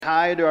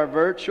Hi to our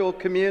virtual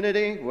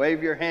community.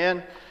 Wave your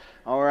hand.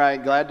 All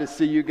right, glad to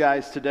see you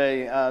guys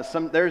today.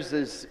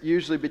 There's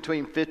usually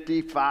between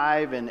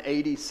 55 and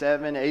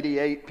 87,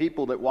 88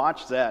 people that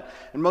watch that.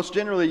 And most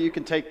generally, you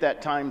can take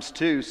that times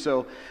two.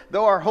 So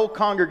though our whole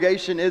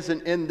congregation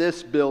isn't in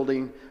this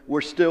building,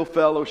 we're still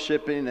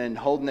fellowshipping and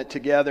holding it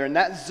together. And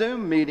that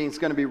Zoom meeting is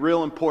going to be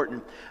real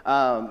important.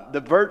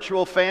 The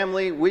virtual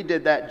family, we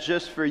did that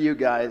just for you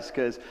guys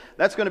because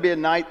that's going to be a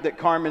night that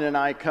Carmen and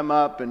I come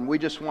up and we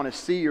just want to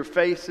see your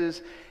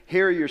faces,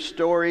 hear your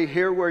story,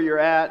 hear where you're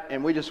at,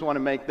 and we just want to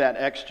make that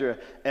extra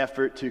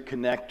effort to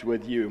connect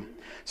with you.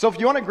 So if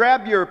you want to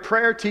grab your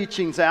prayer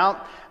teachings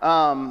out,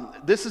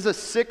 this is a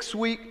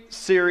 6-week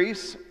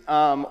series.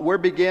 We're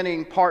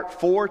beginning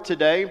part 4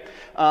 today.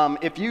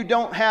 If you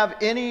don't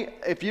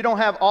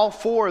have all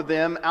 4 of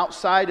them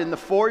outside in the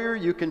foyer,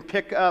 you can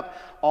pick up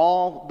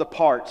all the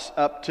parts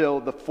up till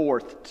the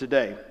 4th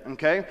today.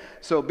 Okay?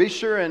 So be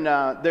sure and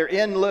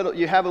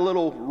you have a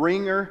little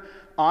ringer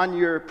on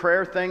your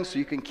prayer thing so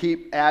you can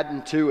keep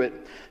adding to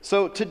it.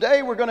 So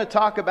today we're going to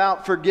talk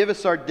about forgive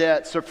us our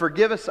debts, or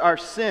forgive us our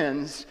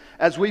sins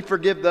as we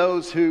forgive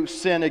those who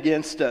sin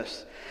against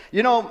us.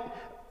 You know,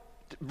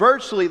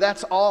 virtually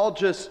that's all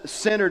just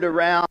centered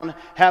around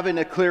having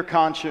a clear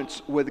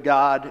conscience with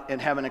God and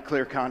having a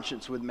clear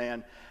conscience with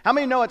man. How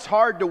many know it's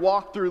hard to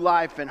walk through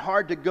life and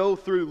hard to go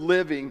through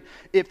living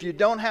if you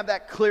don't have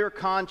that clear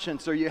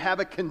conscience or you have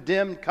a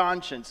condemned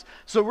conscience?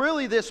 So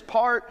really this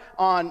part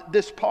on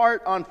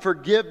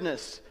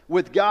forgiveness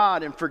with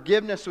God and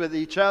forgiveness with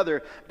each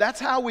other, that's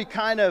how we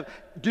kind of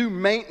do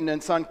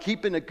maintenance on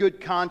keeping a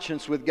good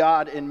conscience with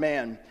God and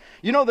man.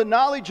 You know, the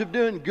knowledge of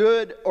doing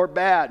good or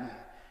bad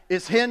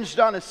is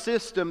hinged on a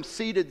system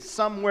seated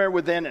somewhere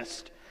within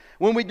us.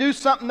 When we do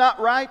something not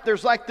right,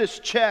 there's like this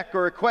check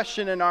or a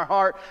question in our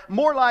heart,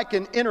 more like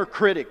an inner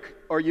critic,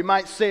 or you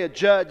might say a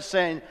judge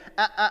saying,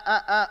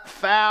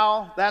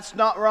 foul, that's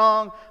not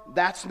wrong,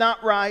 that's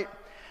not right.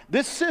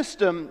 This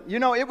system, you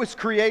know, it was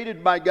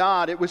created by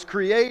God. It was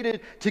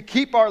created to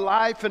keep our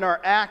life and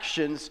our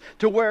actions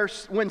to where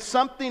when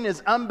something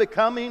is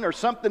unbecoming or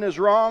something is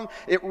wrong,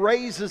 it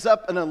raises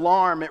up an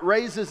alarm. It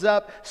raises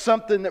up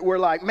something that we're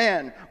like,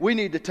 man, we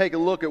need to take a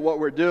look at what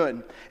we're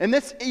doing. And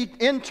this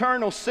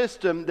internal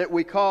system that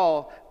we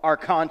call our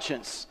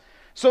conscience.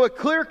 So a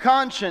clear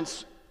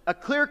conscience,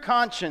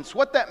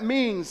 what that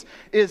means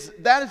is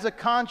that is a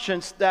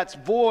conscience that's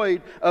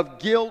void of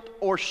guilt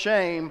or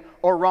shame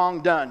or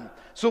wrong done.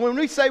 So when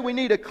we say we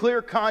need a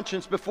clear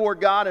conscience before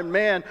God and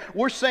man,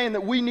 we're saying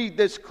that we need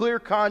this clear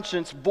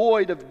conscience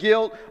void of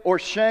guilt or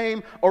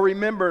shame or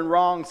remembering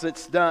wrongs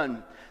that's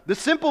done. The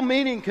simple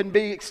meaning can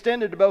be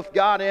extended to both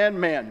God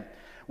and man.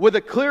 With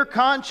a clear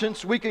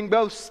conscience, we can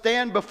both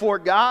stand before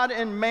God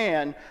and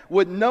man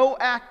with no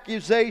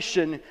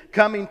accusation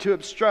coming to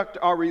obstruct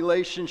our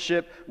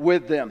relationship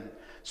with them.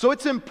 So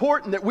it's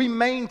important that we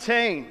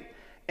maintain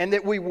and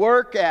that we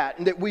work at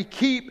and that we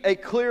keep a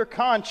clear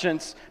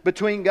conscience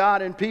between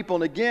God and people.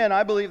 And again,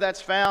 I believe that's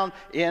found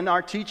in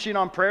our teaching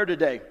on prayer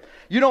today.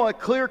 You know, a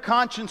clear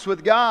conscience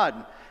with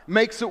God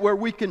makes it where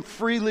we can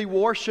freely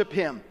worship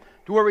Him,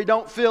 to where we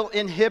don't feel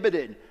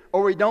inhibited,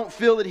 or we don't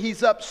feel that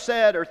He's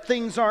upset or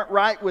things aren't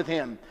right with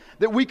Him.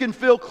 That we can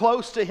feel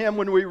close to Him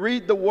when we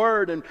read the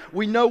Word and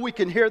we know we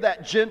can hear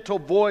that gentle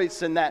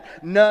voice and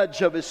that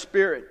nudge of His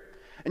Spirit.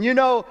 And you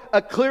know,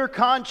 a clear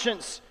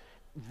conscience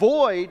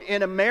void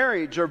in a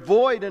marriage or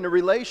void in a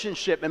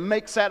relationship, it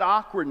makes that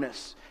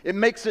awkwardness. It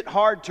makes it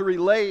hard to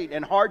relate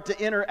and hard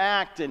to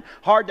interact and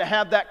hard to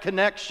have that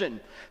connection.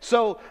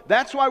 So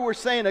that's why we're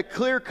saying a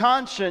clear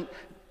conscience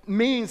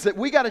means that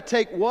we got to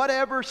take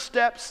whatever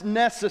steps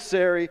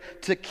necessary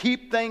to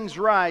keep things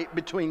right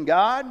between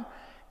God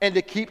and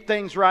to keep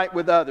things right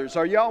with others.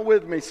 Are y'all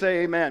with me?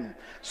 Say amen.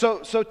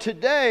 So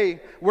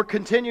today we're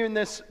continuing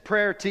this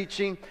prayer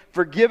teaching,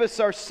 forgive us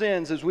our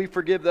sins as we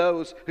forgive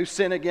those who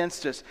sin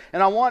against us.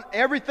 And I want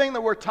everything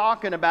that we're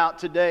talking about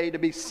today to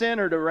be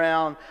centered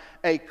around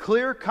a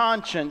clear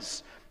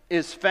conscience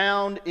is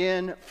found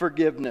in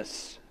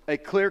forgiveness. A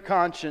clear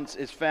conscience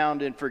is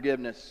found in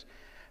forgiveness.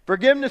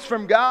 Forgiveness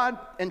from God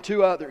and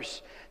to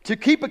others. To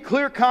keep a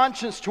clear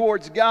conscience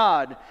towards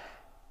God,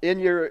 in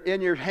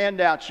your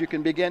handouts you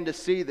can begin to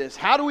see this.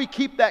 How do we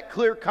keep that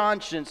clear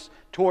conscience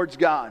towards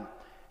God?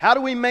 How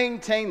do we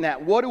maintain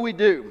that? What do we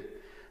do?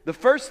 The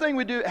first thing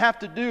we have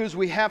to do is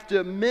we have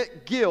to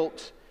admit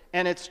guilt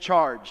and its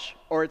charge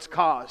or its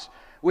cause.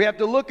 We have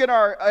to look at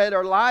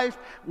our life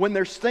when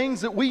there's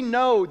things that we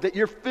know that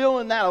you're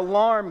feeling that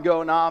alarm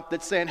going off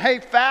that's saying,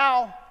 hey,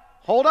 foul,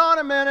 hold on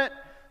a minute,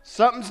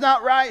 something's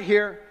not right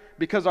here.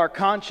 Because our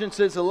conscience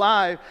is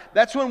alive,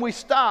 that's when we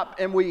stop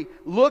and we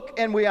look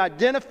and we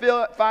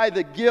identify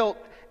the guilt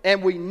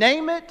and we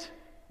name it,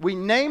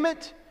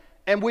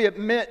 and we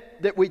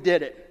admit that we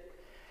did it.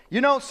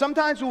 You know,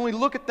 sometimes when we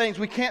look at things,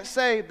 we can't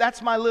say,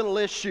 that's my little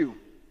issue,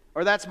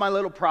 or that's my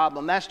little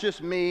problem, that's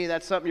just me,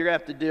 that's something you're going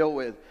to have to deal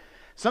with.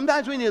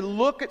 Sometimes we need to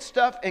look at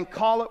stuff and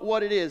call it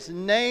what it is.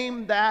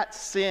 Name that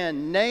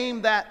sin,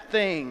 name that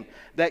thing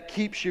that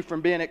keeps you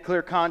from being at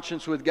clear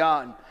conscience with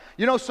God.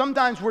 You know,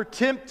 sometimes we're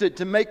tempted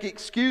to make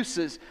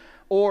excuses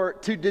or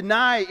to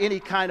deny any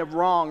kind of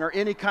wrong or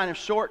any kind of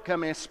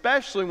shortcoming,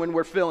 especially when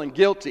we're feeling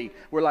guilty.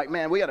 We're like,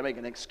 man, we got to make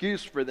an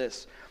excuse for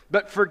this.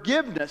 But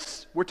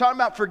forgiveness, we're talking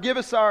about forgive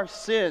us our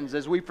sins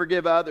as we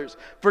forgive others.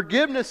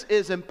 Forgiveness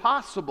is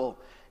impossible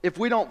if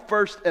we don't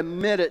first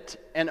admit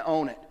it and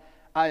own it.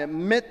 I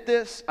admit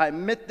this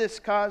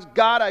cause.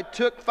 God, I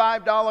took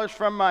 $5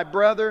 from my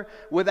brother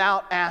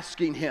without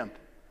asking him.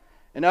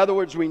 In other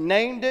words, we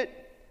named it,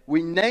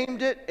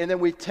 and then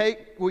we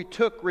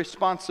took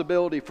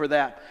responsibility for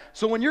that.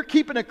 So when you're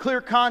keeping a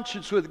clear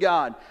conscience with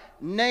God,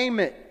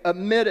 name it,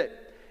 admit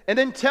it, and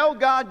then tell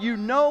God you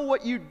know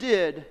what you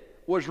did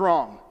was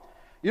wrong.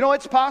 You know,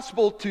 it's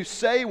possible to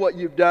say what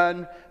you've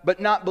done,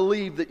 but not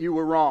believe that you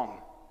were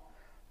wrong.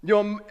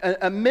 You know,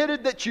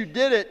 admitted that you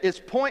did it is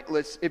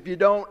pointless if you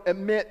don't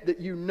admit that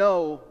you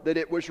know that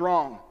it was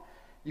wrong.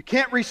 You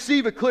can't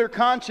receive a clear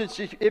conscience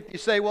if you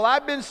say, well,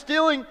 I've been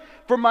stealing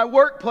from my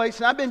workplace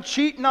and I've been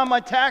cheating on my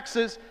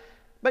taxes,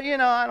 but you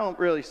know, I don't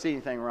really see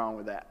anything wrong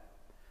with that.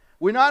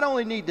 We not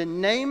only need to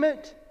name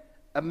it,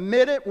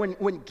 admit it,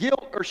 when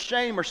guilt or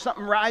shame or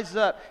something rises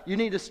up, you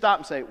need to stop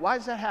and say, why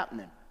is that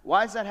happening?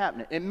 Why is that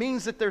happening? It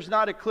means that there's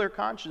not a clear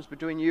conscience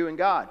between you and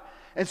God.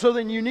 And so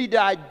then you need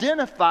to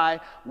identify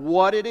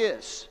what it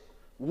is.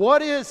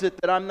 What is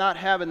it that I'm not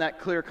having that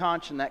clear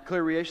conscience, that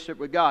clear relationship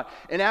with God?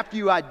 And after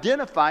you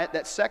identify it,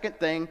 that second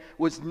thing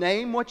was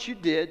name what you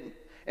did,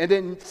 and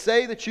then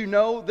say that you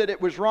know that it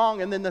was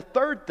wrong. And then the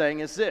third thing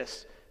is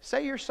this: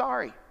 say you're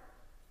sorry.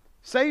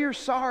 Say you're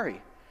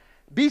sorry.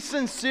 Be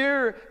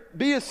sincere.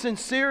 Be as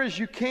sincere as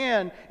you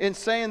can in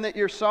saying that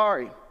you're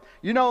sorry.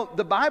 You know,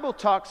 the Bible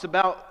talks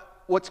about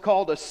what's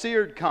called a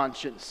seared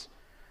conscience.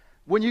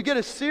 When you get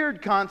a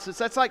seared conscience,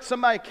 that's like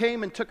somebody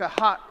came and took a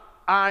hot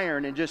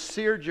iron and just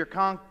seared your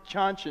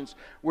conscience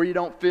where you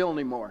don't feel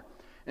anymore.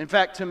 In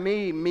fact, to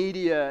me,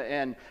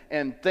 media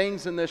and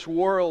things in this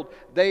world,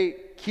 they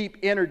keep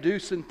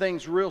introducing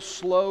things real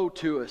slow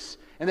to us.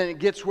 And then it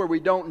gets where we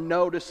don't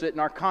notice it,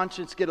 and our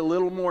conscience get a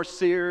little more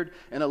seared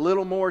and a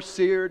little more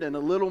seared and a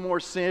little more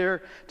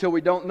seared till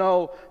we don't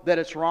know that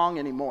it's wrong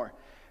anymore.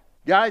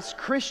 Guys,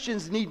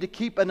 Christians need to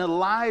keep an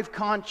alive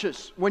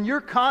conscience. When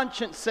your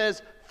conscience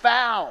says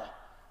foul,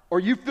 or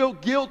you feel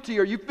guilty,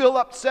 or you feel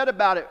upset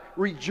about it,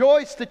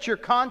 rejoice that your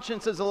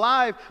conscience is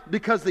alive,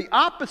 because the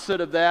opposite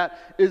of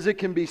that is it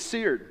can be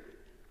seared.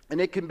 And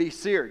it can be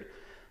seared.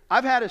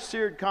 I've had a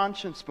seared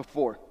conscience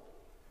before.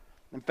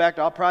 In fact,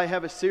 I'll probably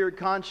have a seared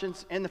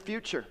conscience in the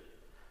future.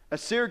 A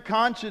seared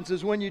conscience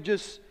is when you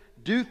just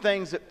do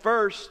things at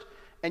first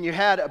and you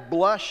had a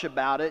blush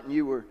about it and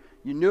you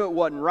knew it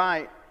wasn't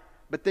right,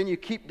 but then you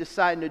keep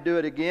deciding to do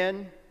it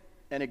again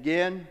and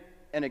again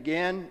and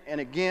again and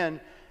again.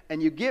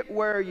 And you get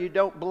where you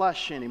don't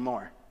blush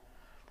anymore.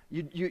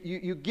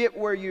 You get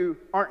where you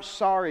aren't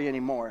sorry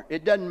anymore.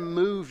 It doesn't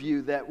move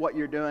you that what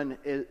you're doing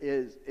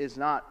is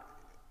not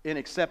in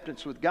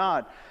acceptance with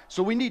God.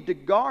 So we need to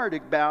guard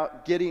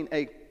about getting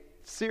a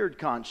seared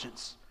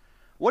conscience.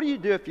 What do you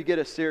do if you get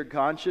a seared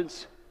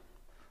conscience?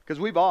 Because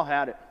we've all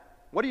had it.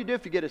 What do you do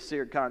if you get a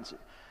seared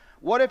conscience?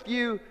 What if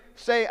you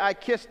say, I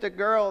kissed a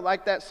girl,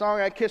 like that song,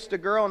 I kissed a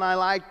girl and I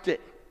liked it?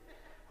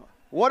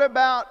 What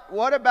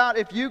about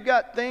if you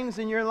got things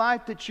in your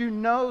life that you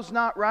know's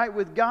not right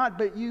with God,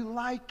 but you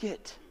like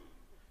it?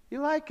 You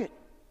like it.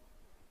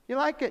 You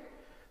like it.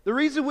 The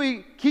reason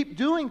we keep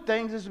doing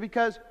things is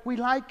because we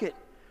like it.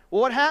 Well,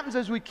 what happens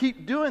as we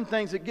keep doing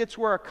things, it gets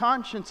where our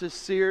conscience is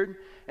seared,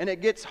 and it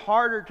gets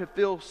harder to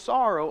feel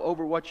sorrow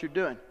over what you're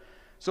doing.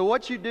 So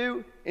what you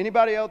do,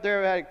 anybody out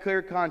there who had a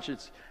clear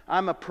conscience,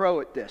 I'm a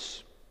pro at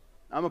this.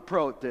 I'm a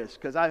pro at this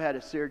because I've had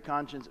a seared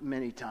conscience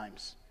many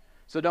times.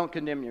 So don't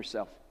condemn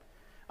yourself.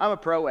 I'm a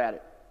pro at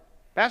it.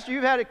 Pastor,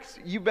 you've had it.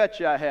 You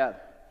betcha I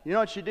have. You know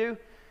what you do?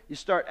 You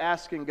start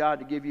asking God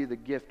to give you the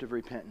gift of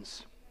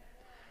repentance.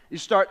 You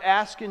start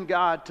asking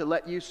God to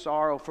let you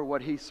sorrow for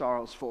what He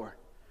sorrows for.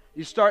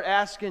 You start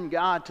asking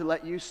God to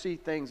let you see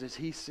things as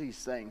He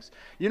sees things.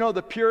 You know,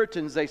 the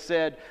Puritans, they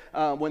said,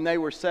 when they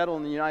were settled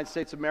in the United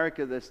States of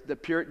America, the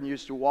Puritan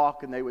used to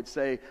walk and they would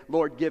say,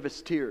 Lord, give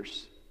us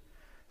tears.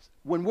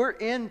 When we're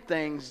in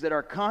things that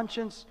our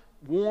conscience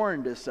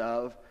warned us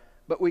of,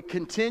 but we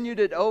continued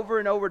it over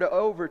and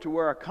over to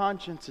where our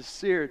conscience is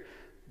seared,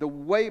 the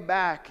way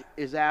back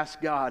is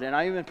ask God. And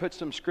I even put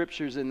some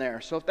scriptures in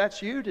there. So if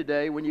that's you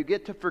today, when you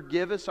get to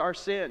forgive us our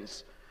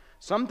sins,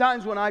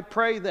 sometimes when I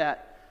pray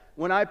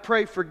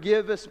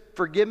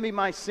forgive me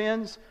my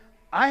sins,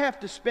 I have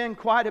to spend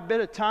quite a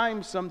bit of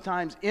time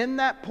sometimes in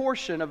that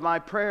portion of my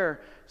prayer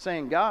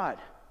saying, God,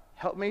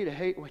 help me to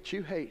hate what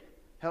you hate.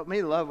 Help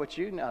me to love what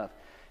you love.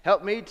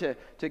 Help me to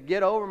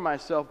get over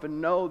myself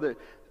and know that,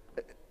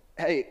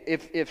 hey,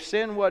 if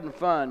sin wasn't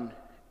fun,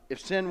 if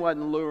sin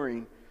wasn't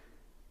luring,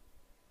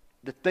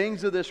 the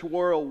things of this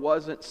world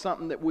wasn't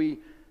something that we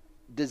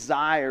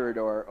desired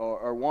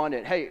or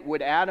wanted. Hey,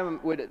 would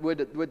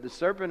the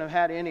serpent have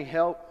had any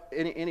help,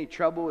 any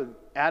trouble with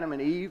Adam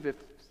and Eve if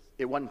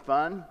it wasn't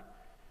fun,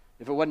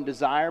 if it wasn't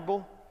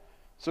desirable?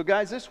 So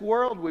guys, this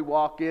world we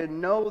walk in,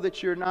 know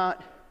that you're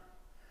not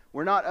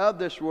We're not of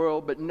this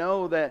world, but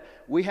know that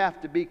we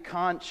have to be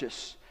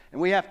conscious. And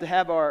we have to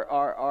have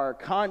our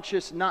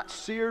conscience not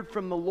seared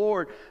from the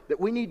Lord, that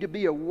we need to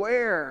be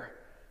aware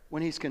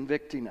when He's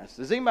convicting us.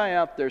 Does anybody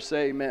out there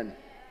say amen?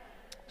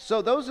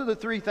 So those are the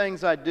three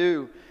things I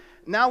do.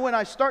 Now when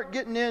I start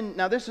getting in,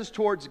 now this is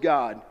towards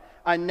God.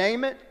 I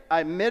name it,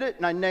 I admit it,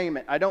 and I name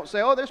it. I don't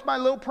say, oh, this is my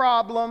little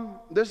problem.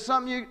 This is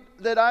something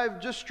that I've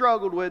just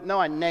struggled with. No,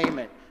 I name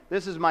it.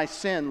 This is my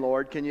sin,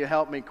 Lord. Can you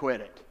help me quit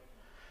it?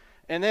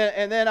 And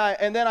then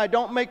I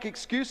don't make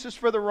excuses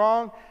for the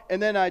wrong, and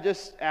then I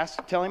just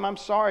tell Him I'm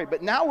sorry.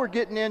 But now we're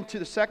getting into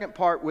the second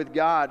part with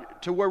God,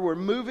 to where we're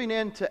moving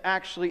into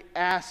actually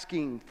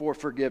asking for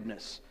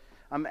forgiveness.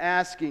 I'm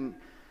asking.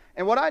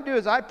 And what I do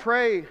is I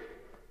pray.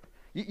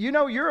 You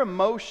know, your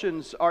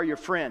emotions are your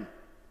friend.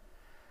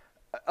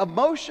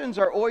 Emotions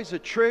are always a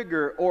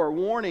trigger or a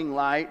warning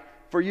light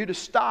for you to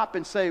stop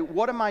and say,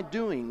 what am I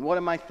doing? What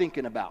am I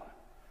thinking about?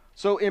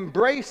 So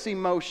embrace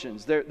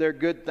emotions. They're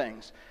good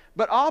things.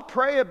 But I'll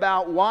pray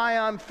about why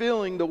I'm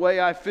feeling the way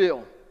I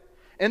feel.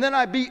 And then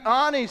I be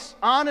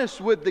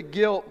honest with the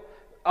guilt.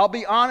 I'll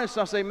be honest.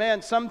 I'll say,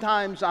 man,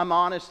 sometimes I'm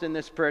honest in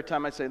this prayer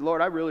time. I say,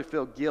 Lord, I really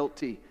feel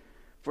guilty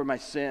for my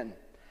sin.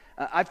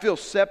 I feel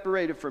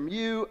separated from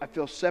you. I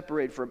feel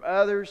separated from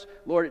others.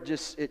 Lord,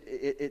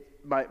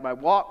 my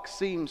walk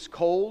seems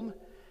cold.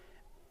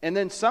 And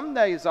then some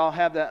days I'll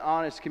have that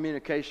honest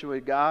communication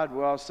with God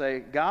where I'll say,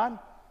 God,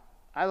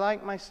 I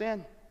like my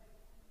sin.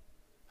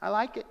 I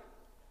like it.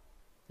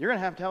 You're going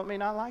to have to help me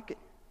not like it.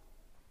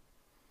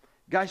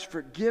 Guys,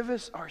 forgive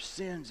us our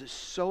sins is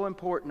so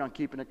important on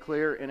keeping a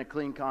clear and a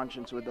clean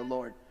conscience with the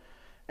Lord.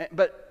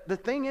 But the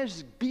thing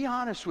is, be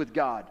honest with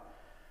God.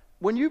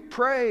 When you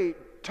pray,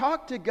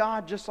 talk to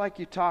God just like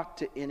you talk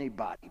to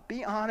anybody.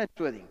 Be honest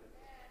with Him.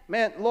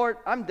 Man, Lord,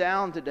 I'm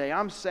down today.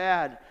 I'm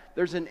sad.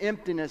 There's an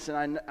emptiness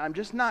and I'm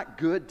just not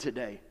good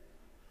today.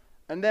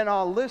 And then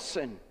I'll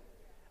listen.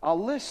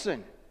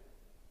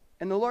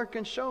 And the Lord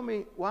can show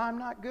me why I'm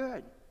not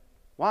good.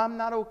 Why I'm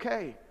not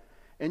okay.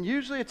 And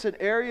usually it's an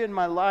area in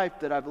my life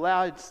that I've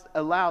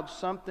allowed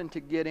something to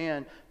get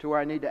in to where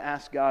I need to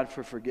ask God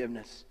for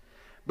forgiveness.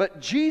 But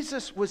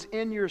Jesus was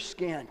in your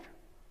skin.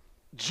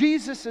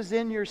 Jesus is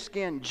in your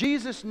skin.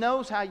 Jesus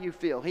knows how you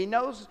feel. He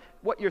knows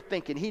what you're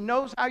thinking. He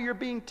knows how you're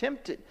being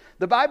tempted.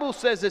 The Bible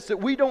says this, that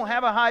we don't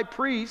have a high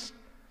priest.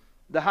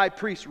 The high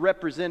priest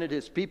represented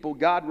His people.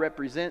 God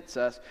represents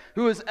us,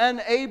 who is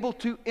unable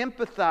to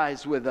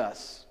empathize with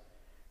us.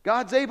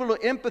 God's able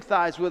to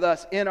empathize with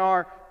us in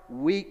our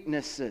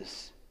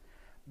weaknesses.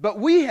 But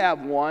we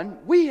have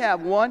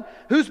one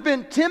who's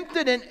been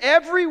tempted in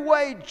every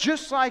way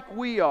just like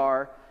we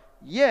are,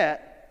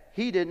 yet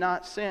He did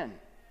not sin.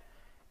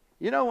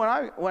 You know,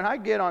 when I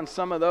get on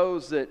some of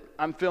those that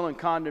I'm feeling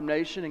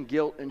condemnation and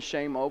guilt and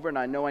shame over, and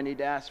I know I need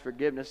to ask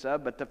forgiveness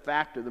of, but the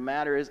fact of the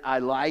matter is I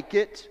like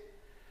it,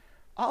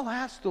 I'll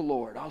ask the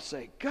Lord. I'll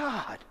say,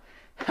 God,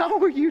 how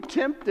were you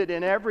tempted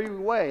in every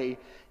way,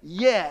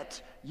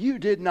 yet you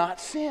did not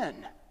sin?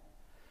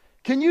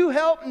 Can you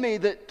help me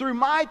that through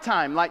my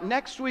time, like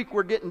next week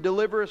we're getting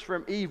deliver us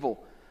from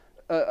evil.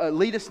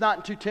 Lead us not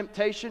into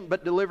temptation,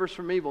 but deliver us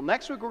from evil.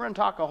 Next week we're going to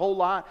talk a whole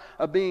lot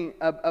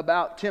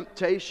about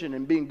temptation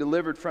and being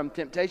delivered from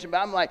temptation.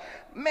 But I'm like,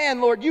 man,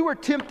 Lord, you were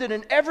tempted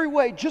in every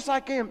way just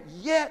like I am,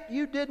 yet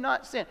you did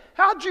not sin.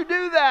 How'd you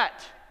do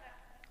that?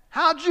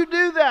 How'd you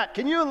do that?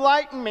 Can you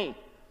enlighten me?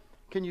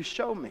 Can you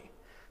show me?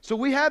 So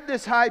we have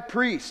this high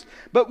priest.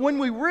 But when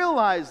we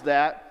realize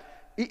that,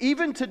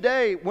 even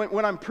today,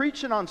 when I'm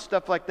preaching on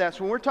stuff like that,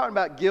 so when we're talking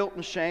about guilt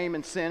and shame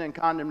and sin and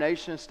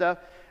condemnation and stuff,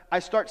 I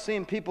start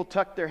seeing people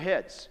tuck their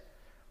heads.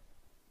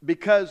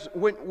 Because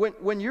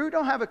when you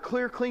don't have a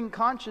clear, clean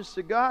conscience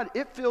to God,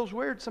 it feels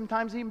weird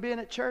sometimes even being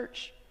at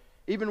church,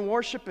 even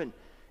worshiping.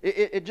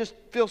 It just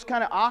feels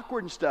kind of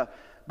awkward and stuff.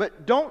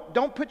 But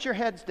don't put your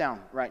heads down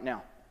right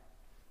now.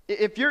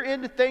 If you're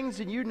into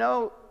things and you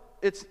know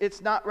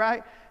it's not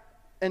right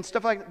and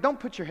stuff like that, don't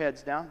put your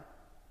heads down.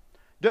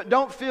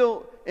 Don't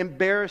feel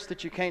embarrassed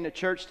that you came to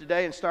church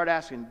today and start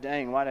asking,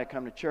 dang, why did I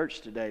come to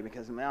church today?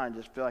 Because now I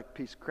just feel like a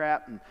piece of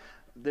crap and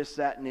this,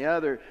 that, and the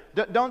other.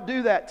 Don't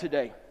do that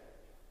today.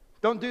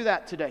 Don't do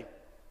that today.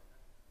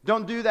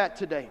 Don't do that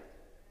today.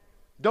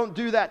 Don't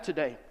do that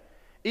today.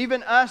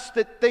 Even us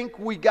that think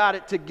we got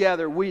it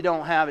together, we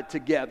don't have it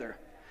together.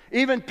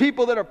 Even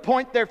people that are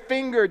point their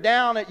finger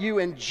down at you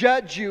and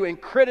judge you and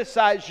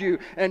criticize you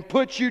and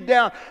put you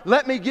down,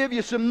 let me give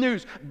you some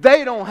news.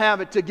 They don't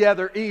have it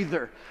together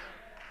either.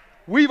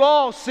 We've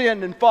all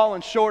sinned and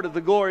fallen short of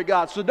the glory of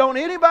God. So don't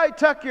anybody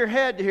tuck your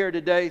head here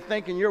today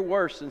thinking you're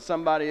worse than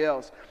somebody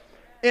else.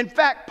 In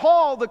fact,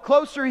 Paul, the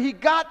closer he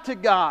got to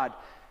God,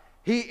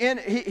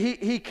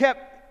 he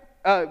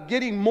kept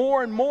getting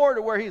more and more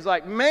to where he's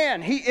like,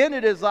 man, he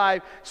ended his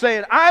life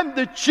saying, I'm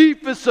the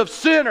chiefest of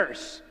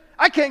sinners.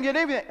 I can't get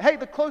anything. Hey,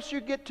 the closer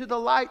you get to the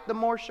light, the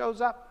more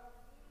shows up.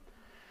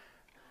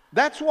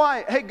 That's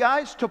why, hey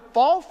guys, to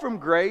fall from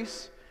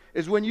grace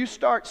is when you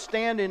start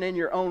standing in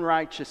your own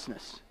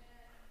righteousness.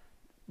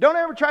 Don't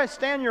ever try to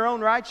stand in your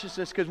own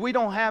righteousness because we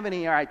don't have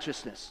any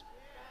righteousness.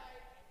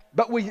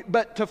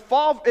 But to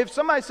fall, if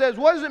somebody says,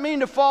 what does it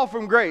mean to fall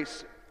from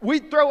grace? We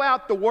throw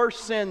out the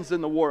worst sins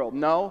in the world.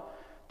 No.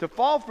 To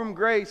fall from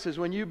grace is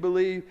when you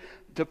believe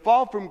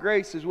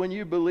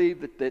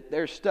that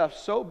there's stuff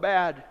so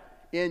bad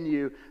in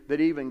you that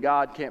even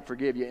God can't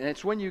forgive you. And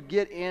it's when you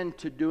get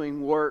into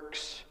doing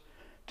works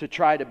to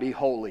try to be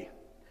holy.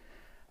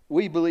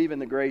 We believe in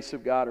the grace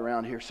of God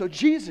around here. So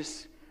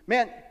Jesus,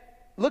 man,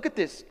 look at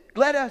this.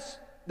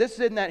 This is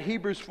in that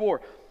Hebrews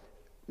 4.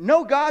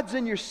 Know God's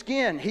in your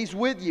skin. He's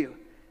with you.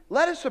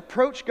 Let us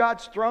approach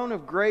God's throne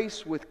of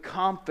grace with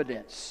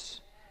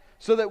confidence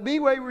so that we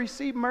may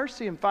receive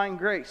mercy and find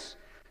grace.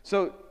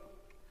 So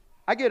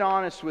I get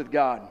honest with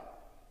God.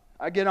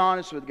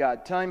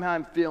 Tell Him how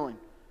I'm feeling.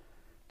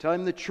 Tell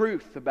Him the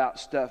truth about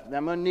stuff. And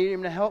I'm going to need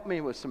Him to help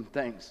me with some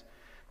things.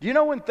 Do you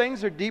know when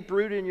things are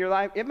deep-rooted in your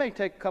life, it may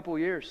take a couple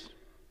years.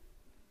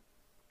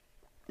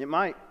 It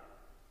might.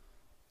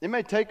 It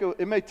may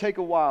take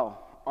a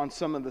while on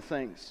some of the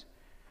things.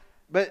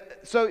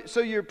 But so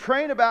you're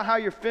praying about how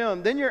you're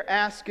feeling. Then you're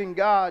asking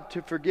God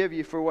to forgive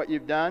you for what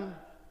you've done.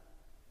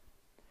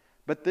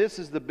 But this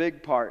is the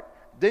big part.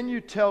 Then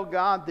you tell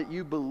God that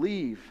you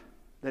believe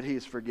that He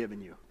has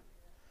forgiven you.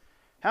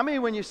 How many,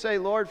 when you say,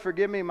 Lord,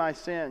 forgive me my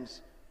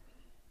sins,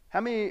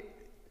 how many,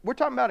 we're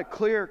talking about a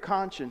clear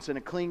conscience and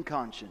a clean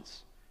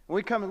conscience. When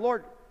we come,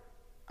 Lord,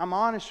 I'm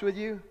honest with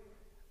you.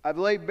 I've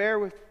laid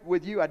bare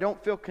with you. I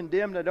don't feel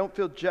condemned. I don't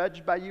feel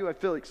judged by you. I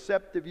feel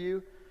accepted of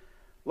you.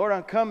 Lord,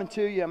 I'm coming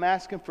to you. I'm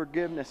asking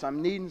forgiveness.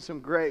 I'm needing some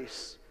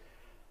grace.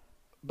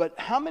 But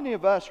how many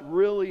of us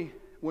really,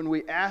 when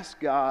we ask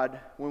God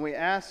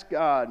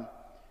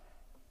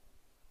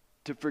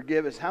to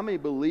forgive us, how many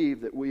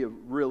believe that we have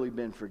really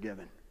been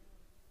forgiven?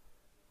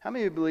 How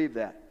many believe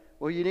that?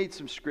 Well, you need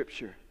some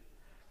scripture.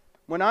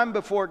 When I'm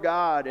before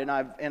God and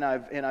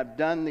I've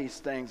done these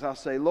things, I'll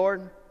say,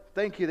 Lord,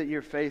 thank you that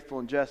you're faithful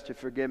and just to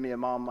forgive me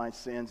of all my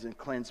sins and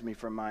cleanse me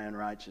from my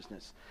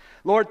unrighteousness.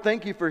 Lord,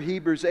 thank you for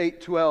Hebrews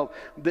 8:12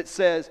 that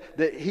says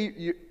that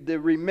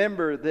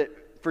remember that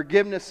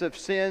forgiveness of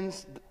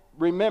sins,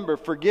 remember,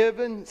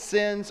 forgiven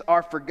sins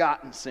are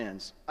forgotten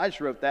sins. I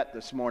just wrote that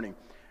this morning.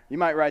 You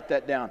might write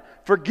that down.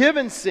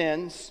 Forgiven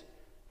sins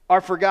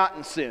are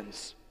forgotten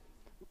sins.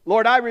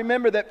 Lord, I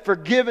remember that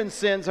forgiven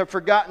sins are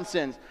forgotten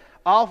sins.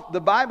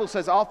 The Bible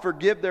says, I'll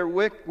forgive their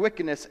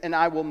wickedness and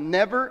I will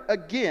never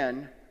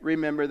again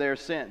remember their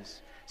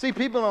sins. See,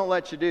 people don't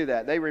let you do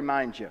that. They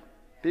remind you.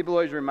 People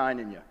always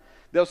reminding you.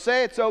 They'll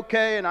say it's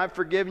okay and I've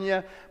forgiven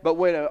you, but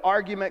when an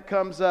argument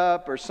comes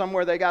up or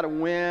somewhere they got to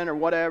win or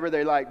whatever,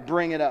 they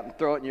bring it up and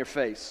throw it in your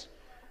face.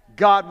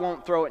 God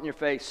won't throw it in your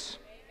face.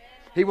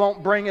 He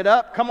won't bring it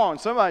up. Come on,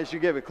 somebody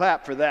should give a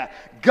clap for that.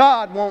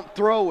 God won't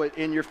throw it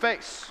in your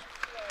face.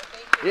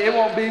 It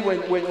won't be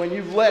when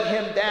you've let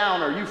Him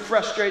down or you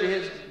frustrated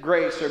His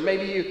grace or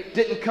maybe you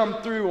didn't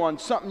come through on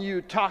something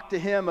you talked to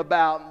Him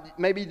about.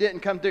 Maybe you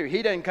didn't come through.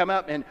 He didn't come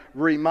up and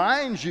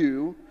remind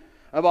you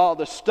of all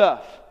the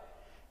stuff.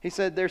 He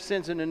said, their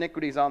sins and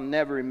iniquities I'll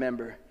never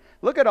remember.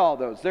 Look at all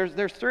those.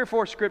 There's 3 or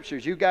 4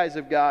 scriptures. You guys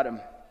have got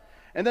them.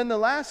 And then the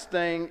last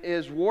thing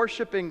is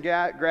worship and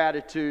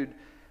gratitude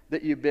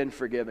that you've been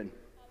forgiven.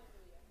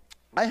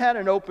 I had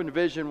an open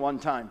vision one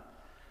time.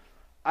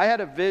 I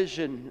had a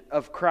vision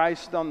of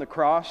Christ on the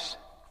cross.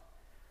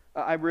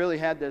 I really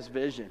had this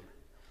vision.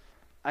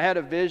 I had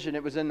a vision.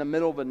 It was in the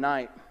middle of the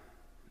night,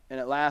 and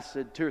it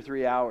lasted 2 or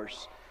 3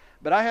 hours.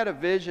 But I had a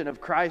vision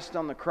of Christ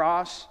on the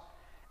cross,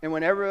 and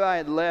whenever I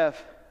had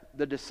left,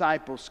 the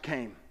disciples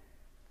came.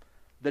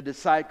 The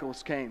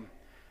disciples came.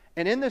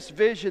 And in this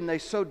vision, they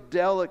so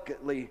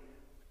delicately,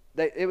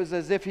 it was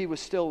as if He was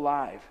still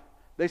alive.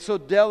 They so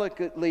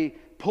delicately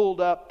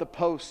pulled up the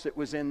post that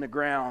was in the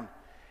ground.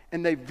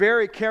 And they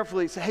very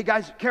carefully said, hey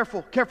guys,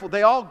 careful, careful.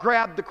 They all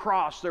grabbed the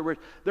cross. There was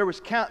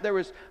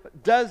a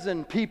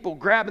dozen people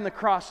grabbing the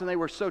cross, and they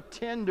were so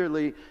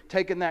tenderly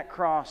taking that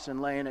cross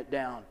and laying it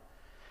down.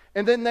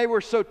 And then they were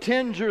so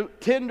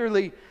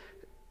tenderly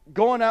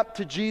going up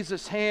to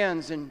Jesus'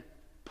 hands and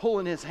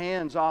pulling His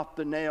hands off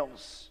the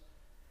nails.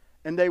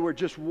 And they were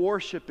just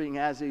worshiping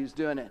as He was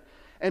doing it.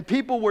 And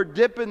people were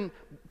dipping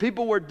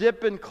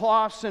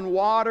cloths in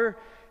water,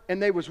 and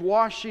they was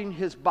washing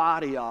His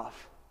body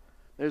off.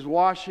 They was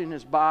washing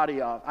His body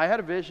off. I had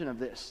a vision of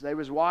this. They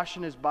was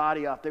washing His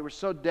body off. They were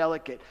so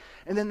delicate.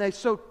 And then they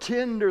so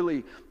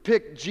tenderly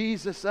picked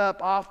Jesus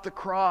up off the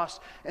cross,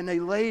 and they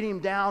laid Him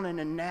down in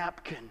a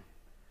napkin.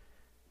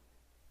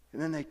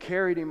 And then they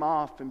carried Him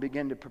off and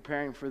began to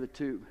prepare Him for the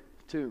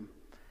tomb.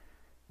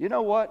 You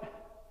know what?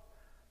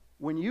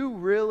 When you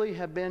really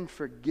have been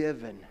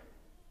forgiven,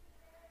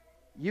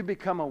 you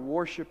become a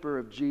worshiper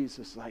of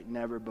Jesus like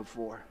never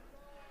before.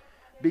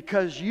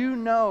 Because you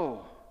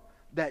know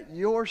that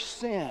your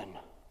sin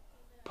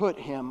put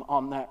Him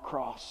on that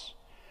cross.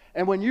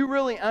 And when you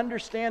really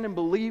understand and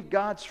believe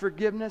God's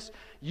forgiveness,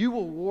 you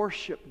will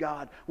worship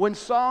God. When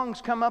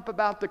songs come up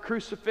about the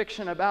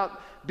crucifixion,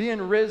 about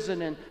being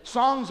risen, and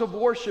songs of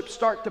worship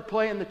start to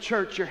play in the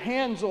church, your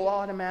hands will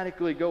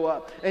automatically go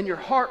up, and your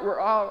heart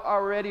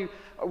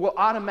will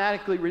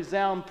automatically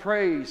resound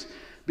praise,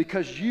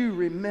 because you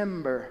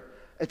remember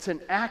It's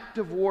an act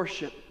of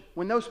worship.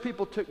 When those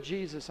people took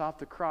Jesus off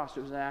the cross,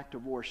 it was an act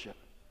of worship.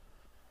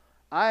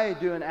 I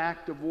do an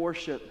act of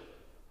worship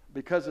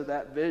because of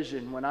that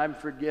vision. When I'm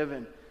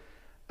forgiven,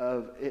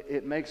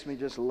 it makes me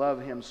just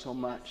love Him so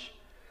much.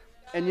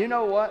 And you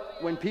know what?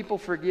 When people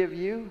forgive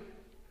you,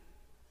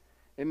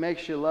 it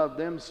makes you love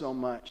them so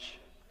much.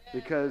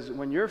 Because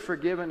when you're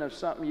forgiven of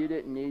something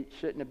you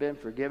shouldn't have been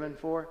forgiven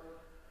for,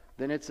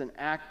 then it's an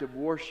act of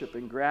worship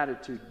and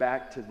gratitude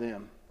back to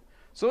them.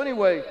 So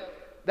anyway,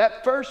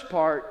 that first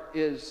part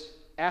is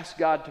ask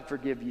God to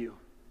forgive you.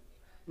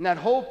 And that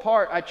whole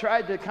part, I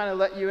tried to kind of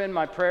let you in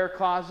my prayer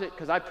closet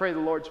because I pray the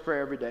Lord's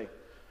Prayer every day.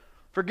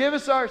 Forgive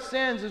us our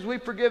sins as we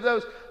forgive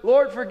those.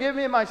 Lord, forgive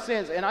me my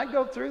sins. And I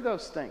go through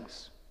those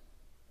things.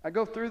 Then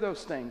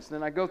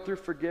I go through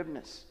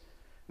forgiveness.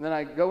 And then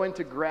I go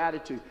into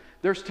gratitude.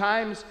 There's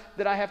times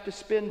that I have to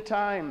spend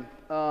time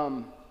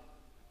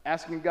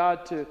asking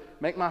God to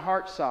make my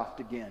heart soft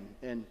again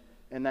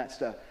and that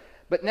stuff.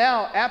 But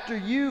now, after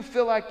you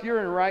feel like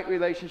you're in right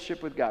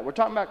relationship with God, we're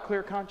talking about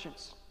clear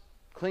conscience,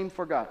 clean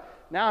for God.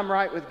 Now I'm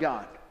right with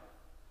God.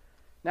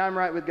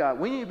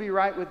 We need to be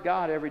right with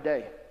God every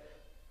day.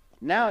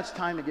 Now it's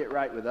time to get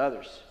right with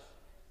others.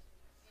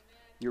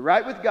 You're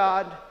right with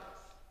God.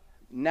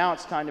 Now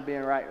it's time to be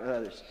right with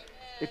others.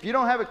 If you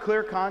don't have a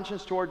clear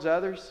conscience towards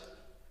others,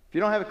 if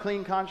you don't have a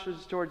clean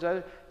conscience towards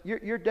others,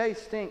 your day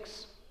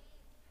stinks.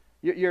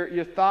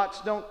 Your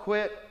thoughts don't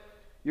quit.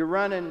 You're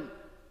running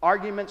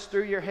arguments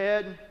through your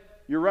head.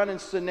 You're running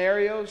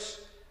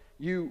scenarios.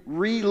 You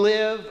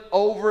relive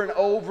over and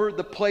over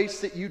the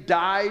place that you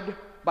died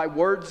by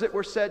words that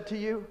were said to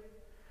you.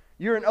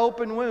 You're an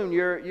open wound.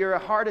 You're a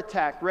heart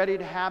attack ready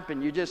to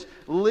happen. You just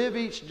live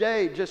each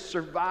day just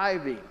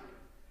surviving.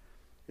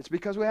 It's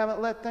because we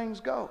haven't let things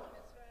go.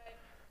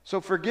 So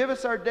forgive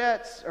us our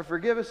debts, or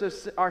forgive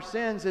us our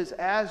sins, is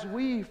as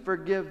we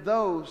forgive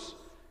those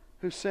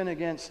who sin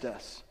against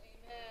us.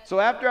 Amen. So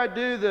after I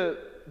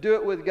do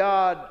it with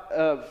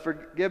God,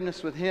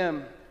 forgiveness with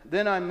Him,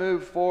 then I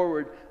move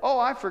forward. Oh,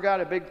 I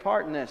forgot a big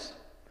part in this.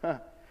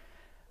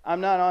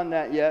 I'm not on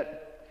that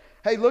yet.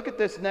 Hey, look at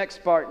this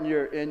next part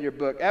in your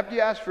book. After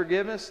you ask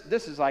forgiveness,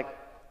 this is like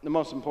the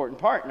most important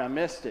part, and I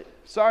missed it.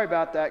 Sorry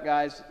about that,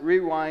 guys.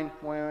 Rewind.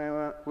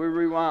 We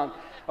rewound.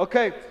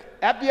 Okay,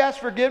 after you ask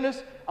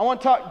forgiveness, I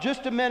want to talk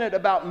just a minute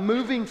about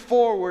moving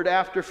forward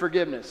after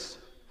forgiveness.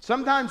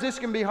 Sometimes this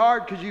can be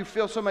hard because you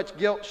feel so much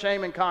guilt,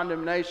 shame, and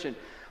condemnation.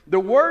 The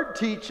Word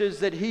teaches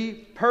that He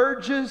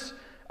purges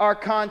our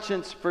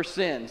conscience for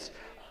sins.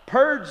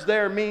 Purge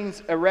there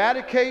means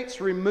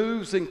eradicates,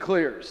 removes, and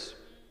clears.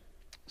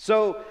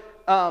 So,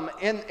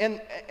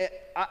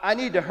 I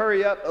need to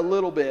hurry up a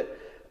little bit.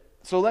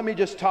 So let me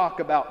just talk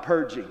about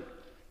purging.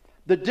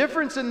 The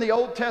difference in the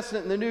Old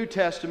Testament and the New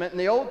Testament, in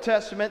the Old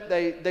Testament,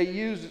 they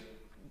use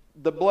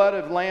the blood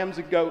of lambs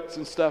and goats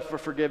and stuff for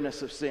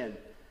forgiveness of sin.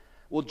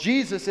 Well,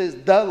 Jesus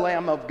is the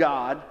Lamb of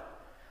God.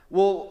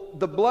 Well,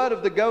 the blood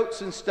of the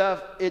goats and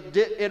stuff,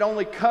 it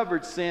only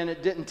covered sin.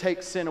 It didn't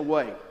take sin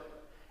away.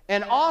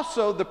 And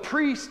also, the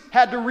priest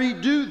had to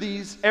redo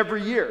these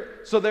every year.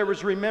 So there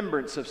was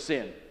remembrance of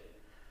sin.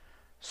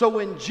 So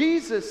when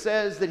Jesus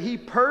says that He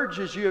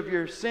purges you of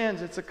your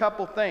sins, it's a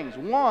couple things.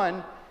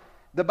 One,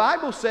 the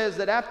Bible says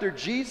that after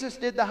Jesus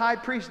did the high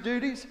priest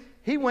duties,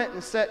 He went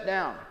and sat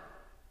down.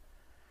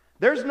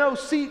 There's no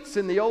seats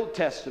in the Old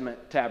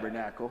Testament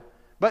tabernacle.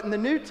 But in the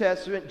New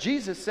Testament,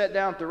 Jesus sat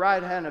down at the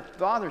right hand of the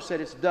Father and said,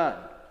 it's done.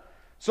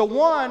 So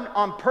one,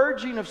 on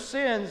purging of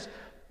sins,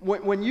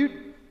 when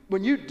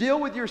you deal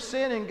with your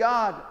sin in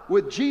God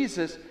with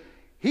Jesus,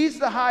 He's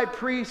the high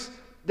priest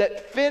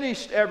that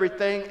finished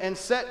everything and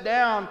sat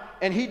down,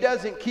 and He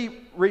doesn't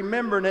keep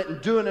remembering it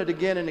and doing it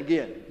again and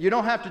again. You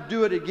don't have to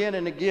do it again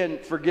and again,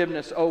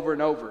 forgiveness over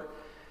and over.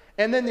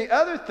 And then the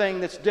other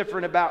thing that's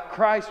different about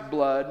Christ's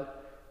blood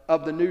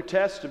of the New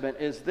Testament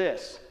is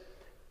this.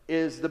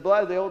 Is the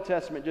blood of the Old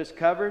Testament just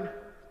covered?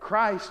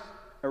 Christ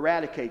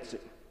eradicates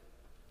it,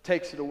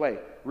 takes it away,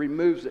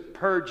 removes it,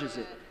 purges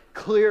it,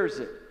 clears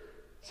it.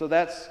 So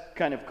that's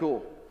kind of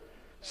cool.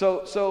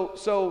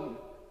 So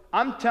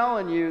I'm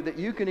telling you that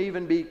you can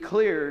even be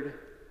cleared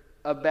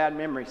of bad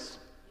memories.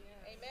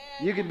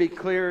 Yeah. You can be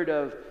cleared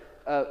of,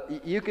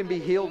 you can be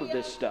healed of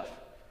this stuff.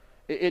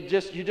 You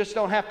just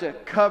don't have to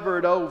cover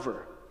it over.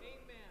 Amen.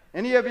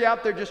 Any of you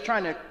out there just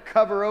trying to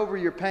cover over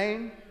your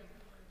pain?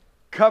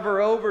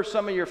 Cover over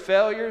some of your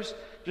failures?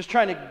 Just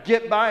trying to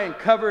get by and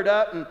cover it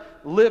up and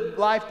live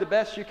life the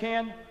best you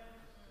can?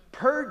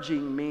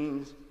 Purging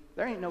means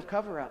there ain't no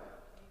cover up.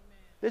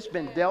 It's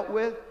been dealt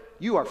with.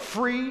 You are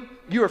free.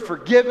 You are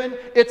forgiven.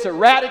 It's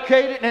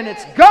eradicated and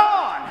it's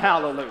gone.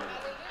 Hallelujah.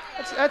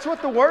 That's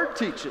what the Word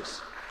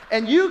teaches.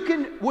 And you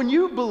can, when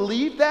you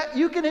believe that,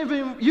 you can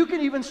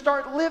even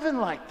start living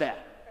like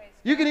that.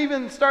 You can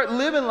even start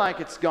living like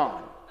it's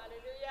gone.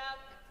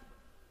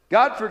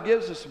 God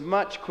forgives us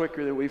much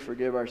quicker than we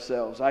forgive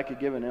ourselves. I could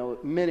give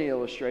many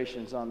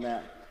illustrations on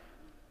that.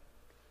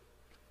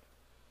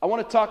 I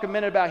want to talk a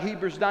minute about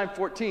Hebrews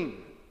 9:14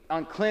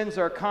 on cleanse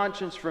our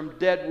conscience from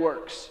dead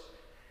works.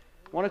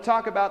 I want to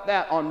talk about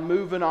that on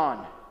moving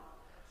on.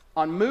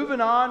 On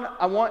moving on,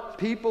 I want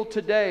people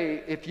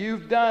today, if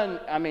you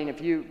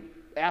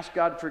ask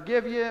God to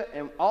forgive you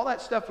and all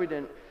that stuff we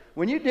didn't,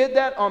 when you did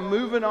that on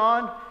moving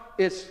on,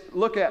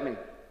 look at me.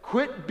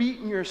 Quit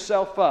beating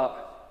yourself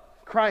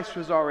up. Christ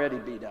was already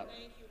beat up.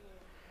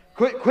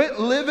 Quit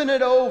living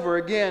it over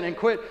again and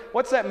quit.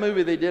 What's that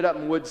movie they did up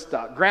in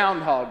Woodstock?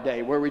 Groundhog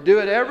Day, where we do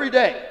it every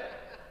day.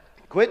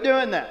 Quit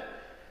doing that.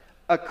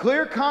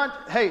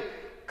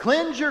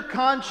 Cleanse your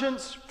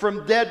conscience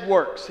from dead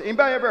works.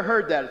 Anybody ever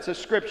heard that? It's a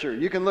scripture.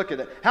 You can look at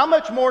it. How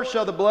much more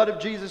shall the blood of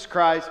Jesus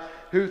Christ,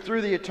 who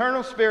through the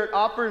eternal Spirit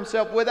offered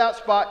himself without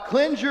spot,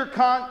 cleanse your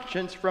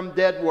conscience from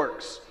dead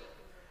works?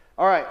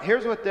 All right,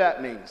 here's what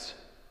that means.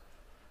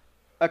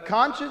 A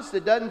conscience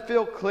that doesn't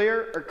feel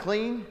clear or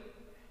clean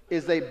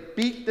is they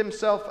beat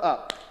themselves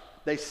up.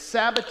 They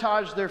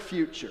sabotage their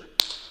future.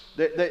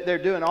 They're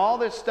doing all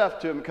this stuff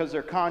to them because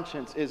their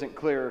conscience isn't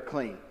clear or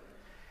clean.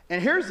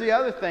 And here's the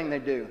other thing they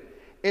do,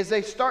 is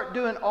they start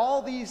doing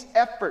all these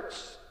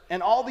efforts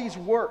and all these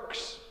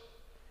works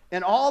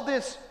and all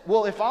this,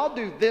 well, if I'll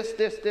do this,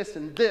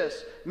 and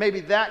this,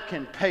 maybe that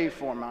can pay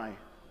for my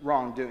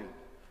wrongdoing.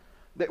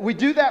 We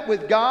do that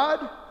with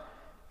God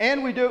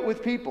and we do it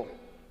with people.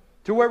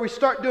 To where we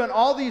start doing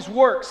all these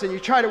works and you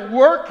try to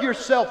work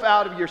yourself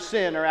out of your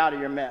sin or out of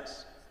your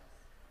mess.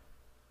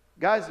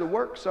 Guys, the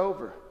work's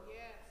over.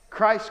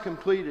 Christ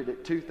completed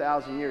it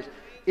 2,000 years.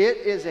 It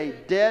is a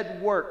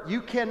dead work. You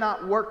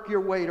cannot work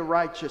your way to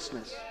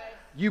righteousness.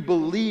 You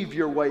believe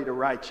your way to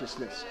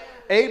righteousness.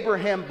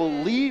 Abraham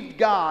believed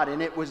God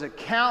and it was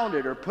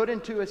accounted or put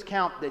into his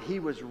account that he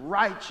was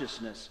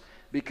righteousness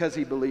because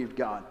he believed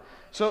God.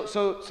 So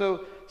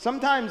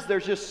sometimes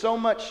there's just so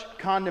much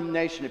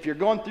condemnation. If you're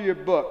going through your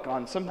book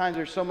sometimes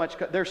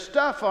there's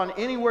stuff on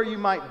anywhere you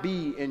might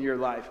be in your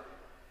life.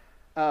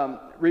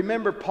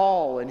 Remember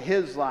Paul and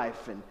his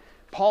life, and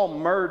Paul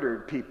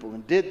murdered people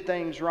and did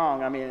things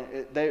wrong. I mean,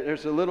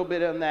 there's a little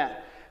bit on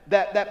that.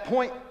 That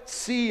point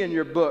C in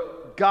your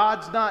book,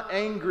 God's not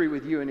angry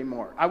with you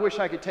anymore. I wish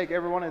I could take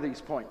every one of these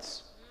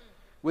points.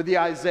 With the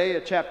Isaiah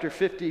chapter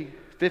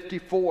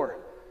 54,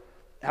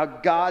 how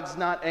God's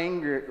not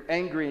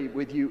angry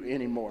with you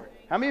anymore.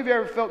 How many of you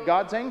ever felt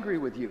God's angry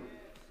with you?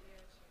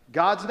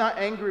 God's not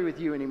angry with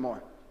you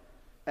anymore.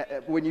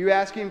 When you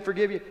ask him to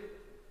forgive you,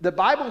 the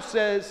Bible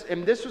says,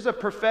 and this was a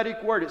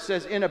prophetic word, it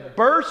says, in a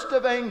burst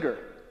of anger.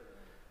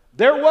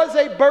 There was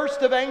a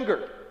burst of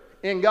anger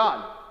in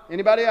God.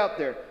 Anybody out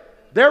there?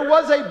 There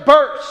was a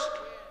burst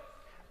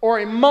or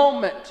a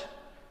moment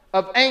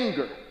of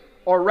anger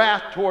or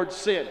wrath towards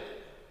sin.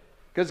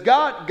 Because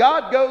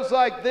God goes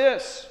like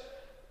this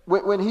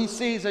when he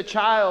sees a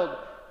child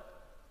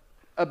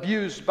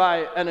abused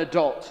by an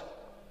adult.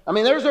 I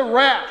mean, there's a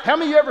wrath. How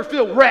many of you ever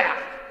feel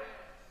wrath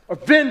or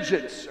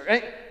vengeance?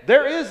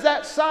 There is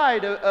that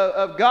side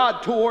of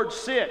God towards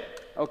sin,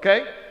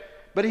 okay?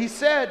 But he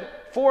said,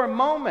 for a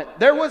moment,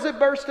 there was a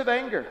burst of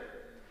anger.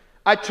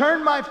 I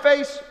turned my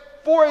face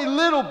for a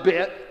little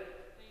bit,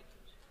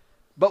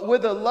 but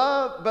with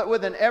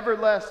an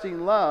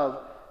everlasting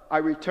love, I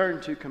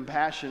returned to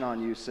compassion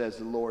on you, says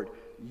the Lord,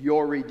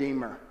 your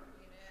Redeemer.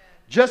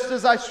 Just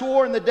as I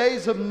swore in the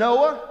days of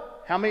Noah.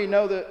 How many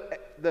know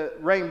the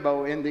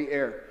rainbow in the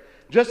air?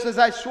 Just as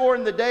I swore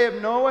in the day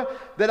of Noah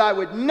that I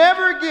would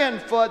never again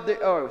flood the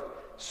earth,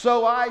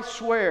 so I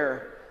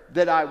swear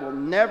that I will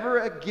never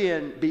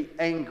again be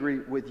angry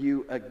with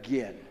you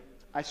again.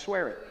 I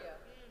swear it.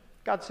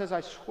 God says,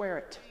 I swear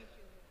it.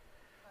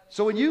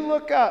 So when you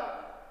look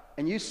up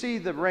and you see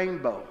the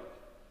rainbow,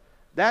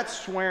 that's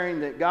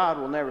swearing that God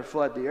will never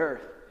flood the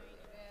earth.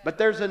 But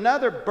there's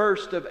another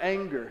burst of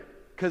anger,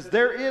 because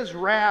there is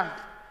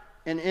wrath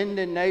and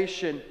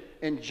indignation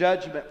and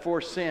judgment for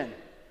sin.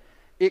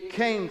 It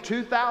came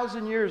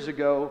 2,000 years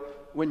ago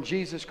when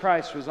Jesus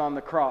Christ was on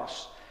the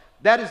cross.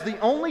 That is the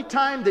only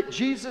time that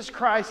Jesus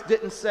Christ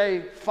didn't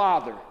say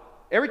Father.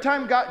 Every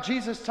time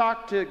Jesus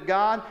talked to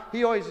God,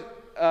 he always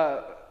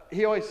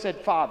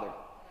said Father.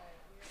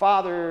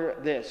 Father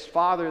this,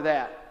 Father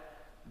that.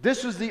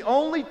 This was the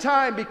only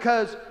time,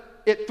 because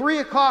at 3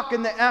 o'clock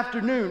in the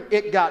afternoon,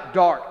 it got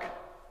dark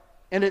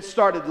and it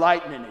started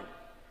lightning.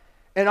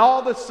 And all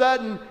of a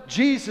sudden,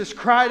 Jesus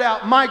cried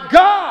out, my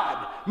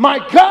God,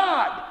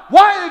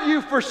 why have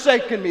you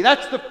forsaken me?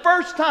 That's the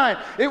first time.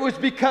 It was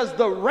because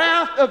the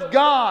wrath of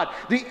God,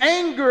 the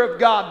anger of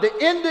God, the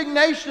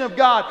indignation of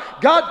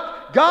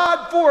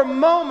God for a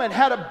moment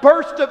had a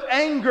burst of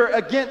anger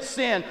against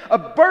sin, a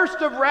burst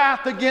of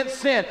wrath against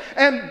sin,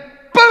 and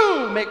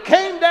boom, it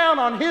came down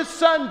on his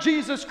son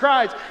Jesus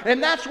Christ.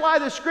 And that's why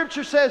the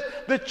scripture says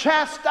the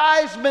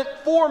chastisement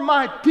for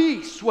my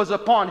peace was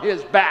upon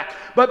his back.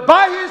 But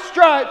by his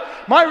stripes,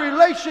 my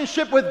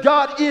relationship with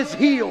God is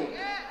healed.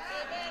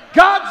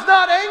 God's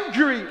not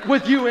angry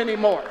with you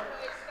anymore.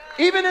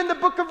 Even in the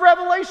book of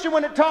Revelation,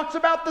 when it talks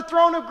about the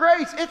throne of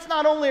grace, it's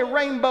not only a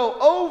rainbow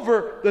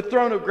over the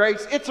throne of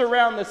grace, it's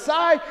around the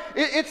side.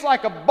 It's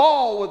like a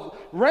ball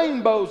with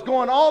rainbows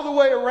going all the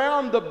way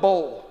around the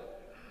bowl.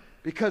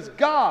 Because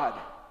God,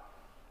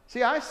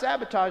 see, I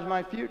sabotage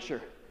my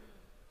future.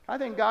 I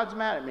think God's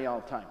mad at me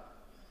all the time.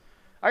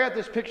 I got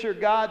this picture of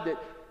God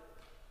that,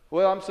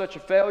 well, I'm such a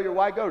failure.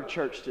 Why go to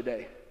church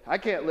today? I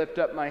can't lift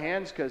up my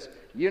hands because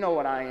you know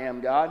what I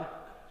am, God.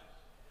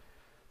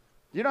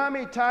 You know how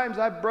many times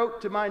I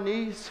broke to my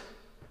knees?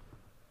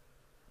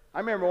 I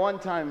remember one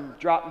time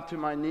dropping to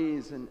my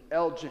knees in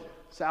Elgin,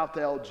 South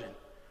Elgin.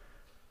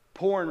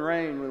 Pouring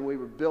rain when we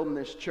were building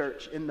this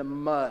church in the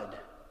mud.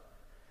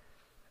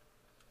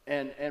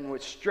 And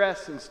with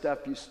stress and stuff,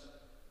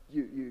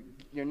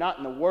 you're not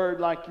in the Word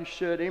like you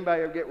should.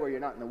 Anybody ever get where you're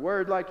not in the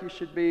Word like you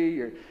should be?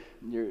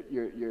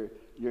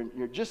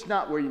 You're just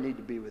not where you need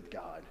to be with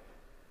God.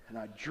 And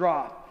I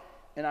dropped,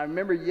 and I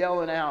remember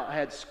yelling out. I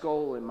had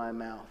skull in my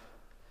mouth.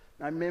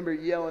 And I remember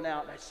yelling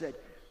out, and I said,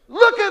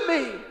 "Look at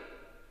me!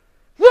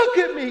 Look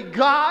at me,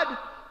 God!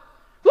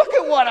 Look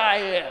at what I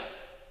am!"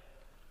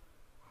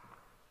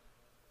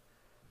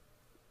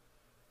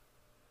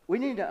 We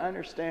need to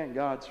understand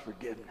God's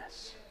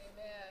forgiveness.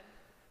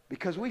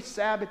 Because we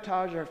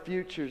sabotage our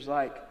futures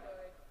like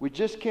we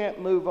just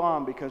can't move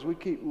on because we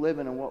keep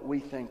living in what we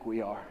think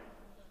we are.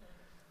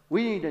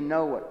 We need to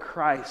know what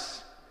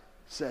Christ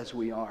says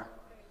we are.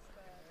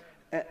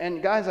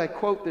 And guys, I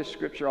quote this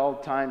scripture all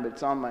the time, but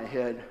it's on my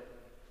head.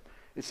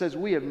 It says,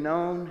 "We have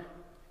known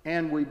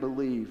and we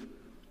believe."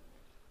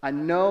 I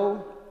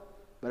know,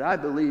 but I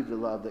believe the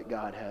love that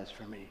God has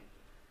for me.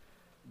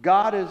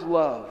 God is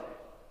love.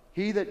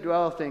 He that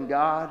dwelleth in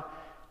God,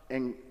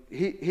 and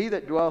he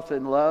that dwelleth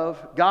in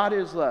love, God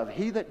is love.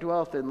 He that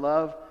dwelleth in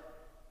love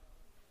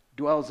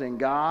dwells in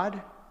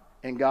God,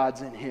 and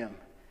God's in him.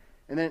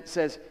 And then it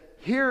says,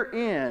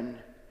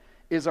 "Herein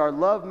is our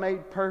love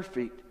made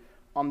perfect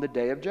on the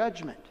day of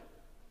judgment,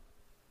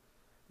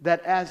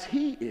 that as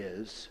he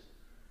is,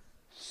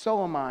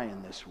 so am I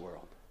in this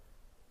world."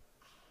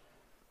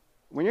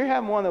 When you're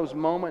having one of those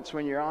moments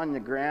when you're on the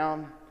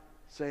ground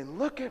saying,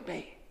 "Look at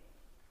me.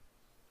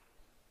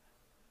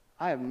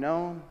 I have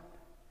known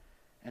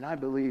and I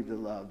believe the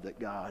love that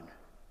God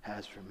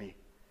has for me."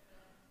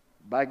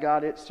 By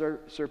God, it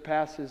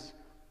surpasses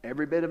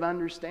every bit of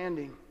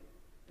understanding.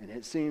 And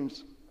it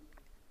seems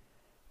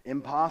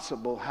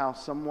impossible how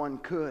someone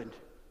could.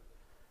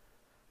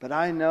 But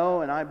I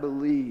know and I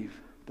believe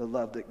the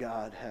love that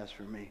God has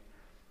for me.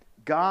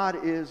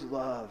 God is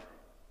love.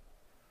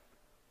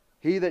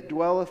 He that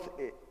dwelleth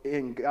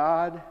in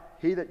God,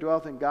 he that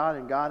dwelleth in God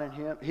and God in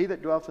him, he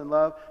that dwelleth in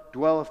love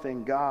dwelleth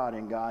in God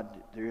and God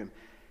through him.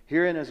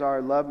 Herein is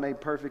our love made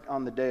perfect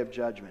on the day of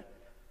judgment.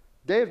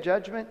 Day of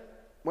judgment,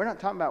 we're not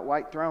talking about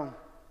white throne.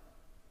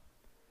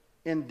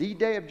 In the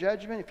day of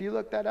judgment, if you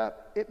look that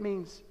up, it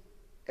means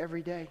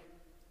every day.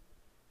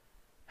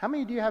 How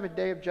many do you have a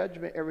day of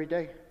judgment every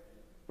day?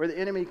 Where the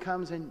enemy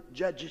comes and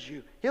judges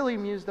you. He'll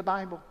even use the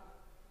Bible.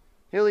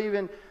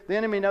 The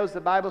enemy knows the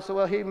Bible so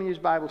well, he'll even use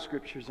Bible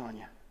scriptures on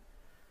you.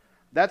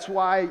 That's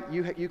why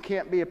you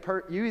can't be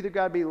you either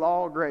got to be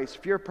law or grace.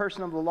 If you're a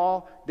person of the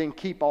law, then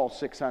keep all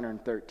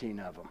 613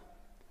 of them.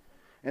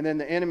 And then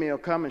the enemy will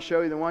come and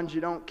show you the ones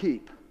you don't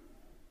keep.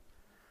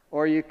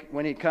 Or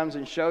when he comes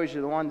and shows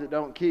you the ones that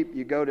don't keep,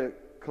 you go to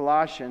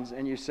Colossians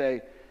and you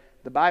say,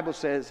 the Bible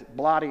says,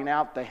 blotting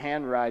out the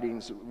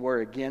handwritings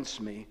were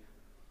against me.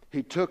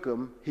 He took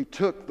them, he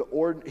took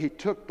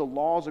the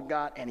laws of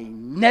God and he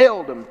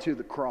nailed them to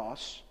the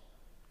cross.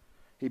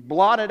 He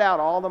blotted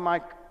out all of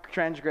my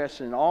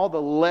transgression, all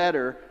the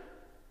letter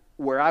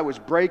where I was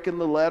breaking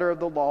the letter of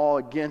the law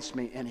against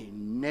me, and he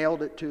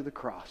nailed it to the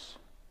cross.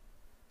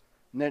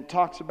 And then it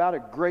talks about a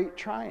great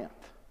triumph.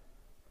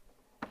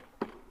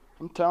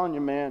 I'm telling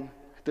you, man,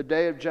 at the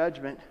day of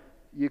judgment,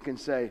 you can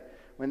say,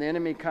 when the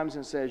enemy comes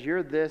and says,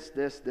 "You're this,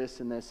 this, this,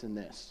 and this, and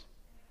this,"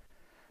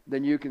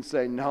 then you can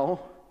say, "No,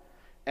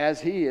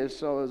 as he is,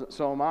 so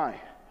am I."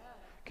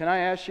 Can I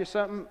ask you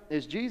something?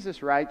 Is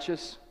Jesus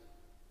righteous?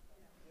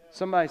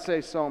 Somebody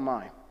say, "So am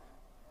I."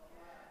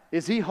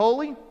 Is he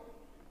holy?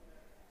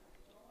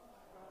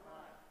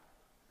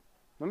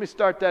 Let me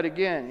start that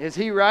again. Is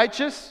he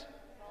righteous?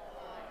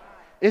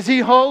 Is he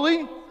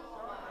holy?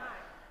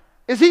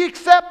 Is he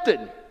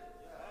accepted?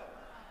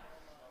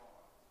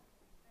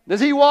 Does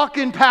he walk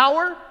in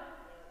power?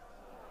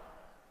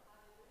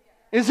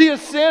 Is he a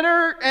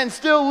sinner and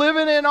still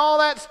living in all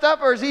that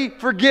stuff, or is he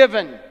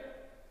forgiven?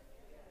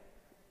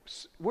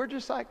 We're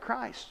just like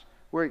Christ.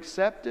 We're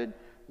accepted,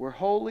 we're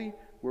holy,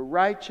 we're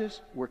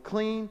righteous, we're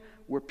clean,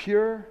 we're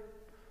pure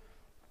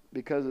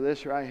because of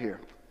this right here.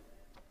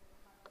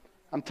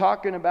 I'm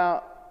talking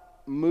about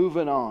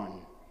moving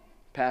on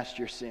past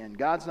your sin.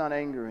 God's not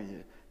angry with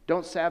you.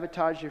 Don't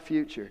sabotage your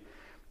future.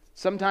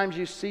 Sometimes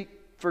you seek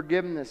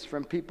forgiveness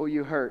from people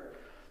you hurt.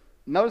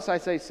 Notice I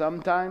say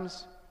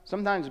sometimes.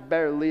 Sometimes it's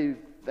better to leave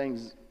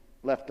things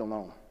left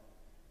alone.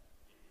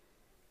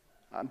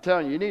 I'm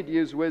telling you, you need to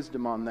use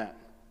wisdom on that.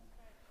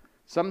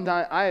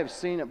 Sometimes I have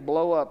seen it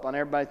blow up on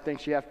everybody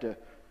thinks you have to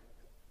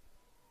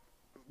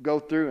go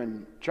through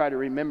and try to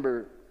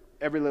remember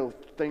every little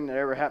thing that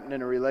ever happened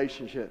in a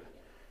relationship.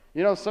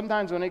 You know,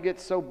 sometimes when it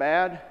gets so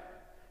bad,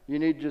 you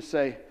need to just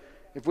say,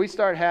 if we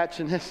start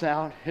hatching this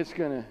out,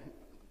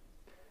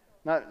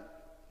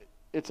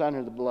 it's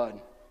under the blood.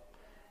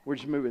 We're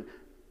just moving.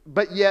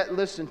 But yet,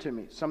 listen to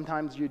me,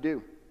 sometimes you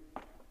do.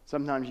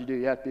 Sometimes you do.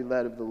 You have to be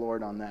led of the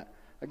Lord on that.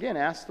 Again,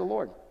 ask the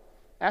Lord.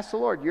 Ask the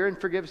Lord. You're in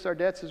forgive us our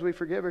debts as we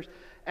forgive ours.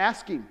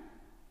 Ask Him.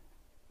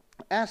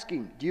 Ask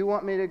Him, do you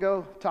want me to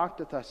go talk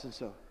to thus and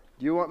so?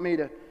 Do you want me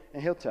to?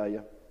 And He'll tell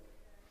you.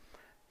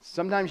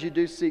 Sometimes you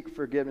do seek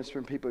forgiveness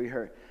from people you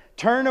hurt.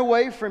 Turn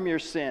away from your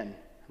sin.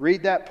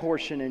 Read that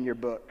portion in your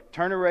book.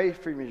 Turn away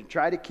from your sin.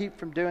 Try to keep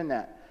from doing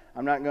that.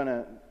 I'm not going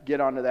to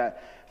get onto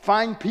that.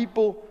 Find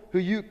people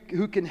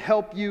who can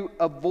help you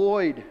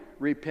avoid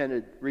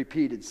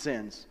repeated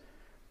sins.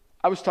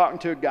 I was talking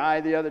to a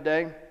guy the other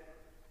day,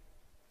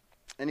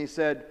 and he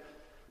said,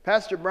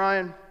 Pastor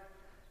Brian,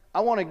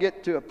 I want to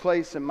get to a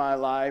place in my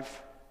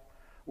life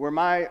where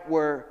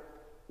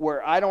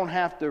I don't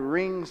have to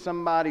ring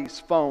somebody's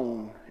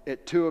phone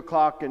at 2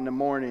 o'clock in the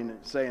morning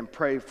and saying,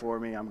 pray for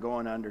me, I'm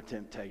going under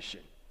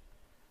temptation.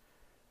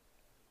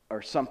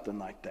 Or something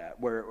like that,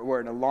 where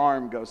an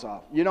alarm goes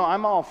off. You know,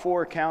 I'm all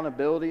for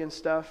accountability and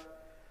stuff.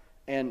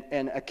 And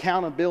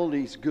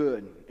accountability is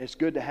good. It's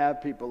good to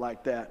have people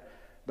like that.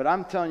 But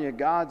I'm telling you,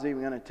 God's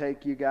even going to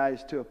take you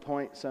guys to a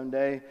point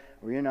someday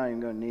where you're not even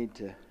going to need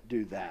to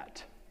do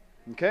that.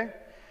 Okay?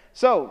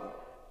 So,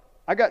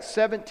 I got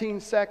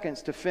 17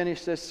 seconds to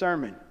finish this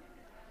sermon.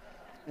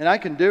 And I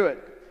can do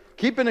it.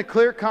 Keeping a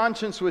clear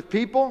conscience with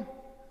people,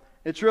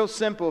 it's real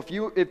simple.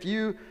 If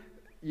you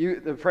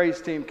the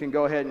praise team can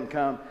go ahead and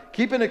come.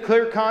 Keeping a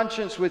clear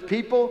conscience with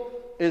people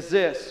is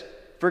this.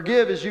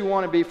 Forgive as you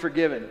want to be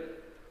forgiven.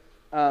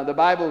 The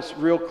Bible's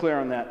real clear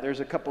on that. There's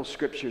a couple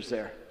scriptures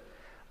there.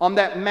 On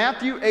that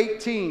Matthew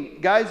 18,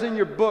 guys in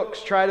your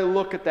books, try to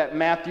look at that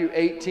Matthew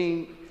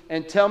 18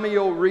 and tell me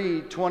you'll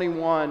read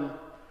 21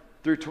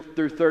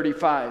 through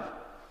 35.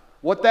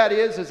 What that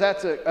is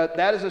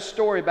that is a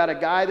story about a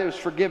guy that was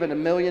forgiven $1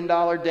 million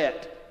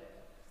debt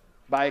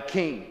by a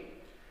king.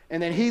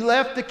 And then he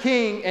left the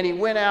king and he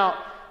went out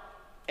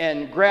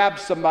and grabbed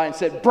somebody and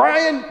said,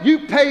 Brian,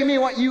 you pay me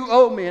what you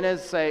owe me. And it'd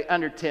say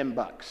under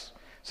 $10.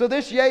 So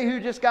this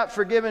Yehu just got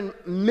forgiven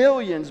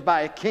millions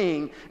by a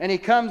king. And he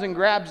comes and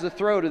grabs the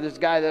throat of this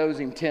guy that owes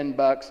him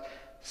 $10.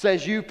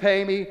 Says, you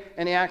pay me.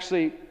 And he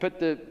actually put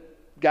the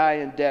guy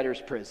in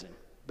debtor's prison.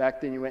 Back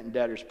then you went in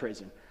debtor's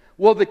prison.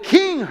 Well, the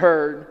king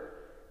heard,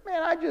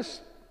 man, I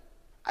just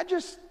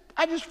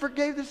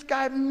forgave this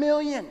guy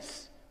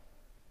millions.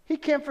 He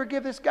can't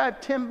forgive this guy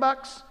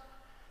 $10.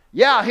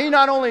 Yeah, he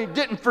not only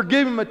didn't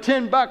forgive him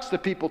 $10, the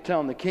people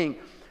telling the king.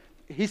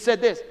 He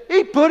said this,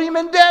 he put him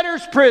in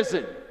debtor's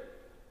prison.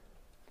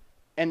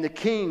 And the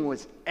king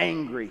was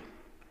angry.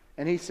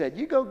 And he said,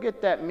 you go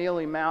get that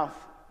mealy mouth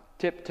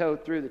tiptoe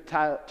through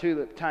the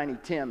tulip Tiny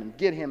Tim and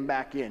get him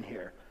back in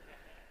here.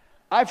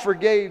 I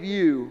forgave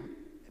you,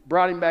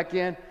 brought him back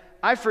in.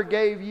 I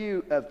forgave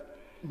you of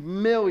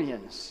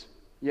millions,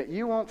 yet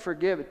you won't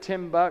forgive a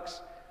 $10.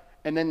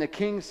 And then the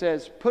king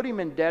says, put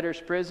him in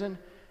debtor's prison.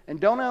 And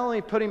don't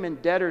only put him in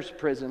debtor's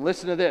prison,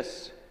 listen to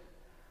this.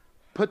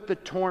 Put the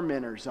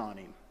tormentors on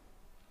him.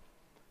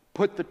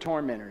 Put the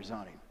tormentors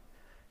on him.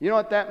 You know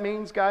what that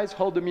means, guys?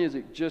 Hold the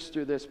music just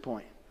through this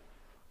point.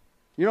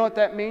 You know what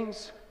that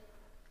means?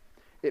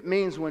 It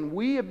means when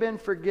we have been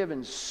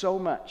forgiven so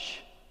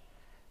much,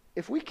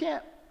 if we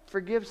can't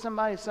forgive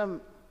somebody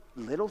some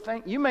little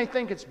thing, you may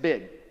think it's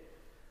big.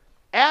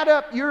 Add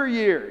up your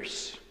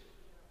years,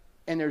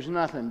 and there's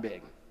nothing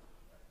big.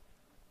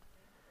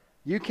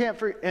 You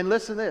can't and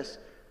listen to this.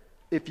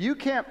 If you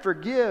can't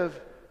forgive,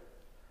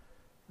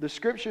 the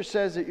scripture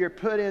says that you're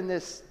put in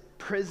this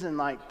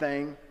prison-like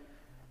thing,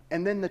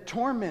 and then the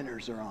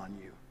tormentors are on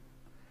you.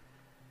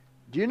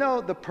 Do you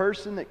know the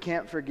person that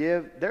can't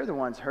forgive, they're the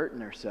ones hurting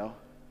themselves.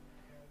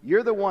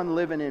 You're the one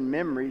living in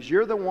memories.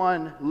 You're the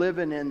one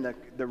living in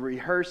the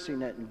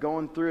rehearsing it and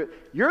going through it.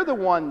 You're the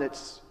one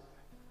that's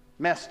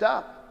messed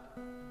up.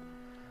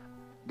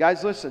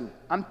 Guys, listen,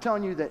 I'm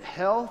telling you that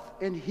health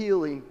and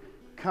healing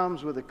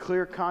comes with a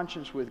clear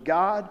conscience with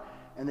God,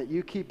 and that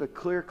you keep a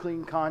clear,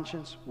 clean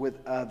conscience with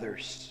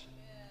others.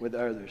 With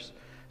others.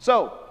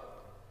 So,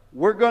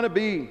 we're going to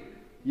be,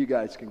 you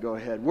guys can go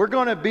ahead. We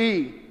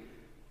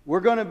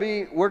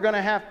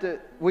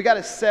got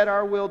to set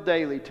our will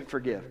daily to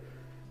forgive.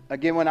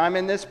 Again, when I'm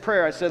in this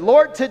prayer, I said,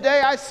 Lord,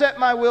 today I set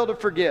my will to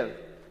forgive.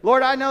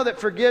 Lord, I know that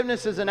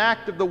forgiveness is an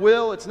act of the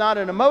will. It's not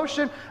an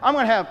emotion. I'm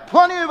going to have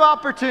plenty of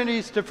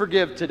opportunities to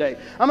forgive today.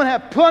 I'm going to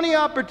have plenty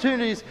of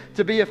opportunities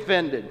to be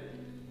offended.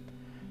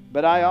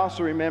 But I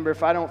also remember,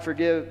 if I don't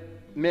forgive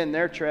men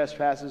their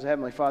trespasses,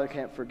 Heavenly Father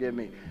can't forgive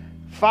me.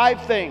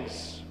 5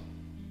 things.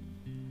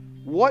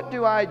 What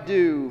do I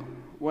do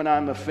when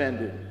I'm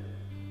offended?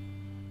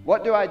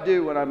 What do I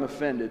do when I'm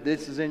offended?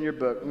 This is in your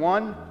book.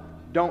 1,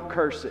 don't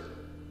curse it.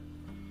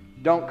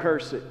 Don't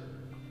curse it.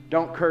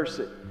 Don't curse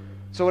it.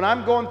 So when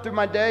I'm going through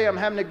my day, I'm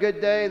having a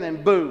good day, and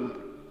then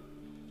boom,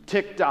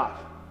 ticked off.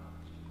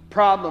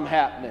 Problem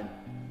happening.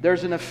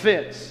 There's an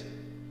offense.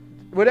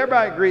 Would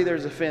everybody agree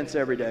there's offense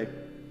every day?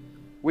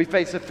 We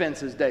face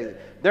offenses daily.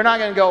 They're not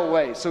going to go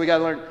away, so we got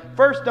to learn.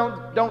 First,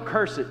 don't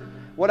curse it.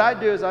 What I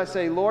do is I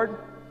say, Lord,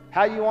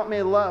 how do you want me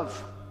to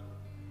love?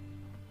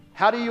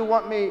 How do you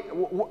want me?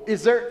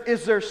 Is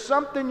there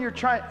something you're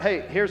trying?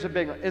 Hey, here's a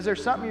big one. Is there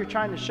something you're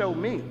trying to show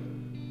me?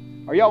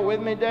 Are y'all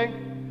with me today?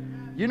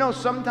 You know,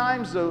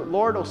 sometimes the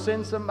Lord will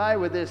send somebody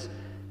with this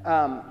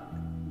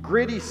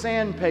gritty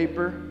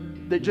sandpaper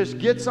that just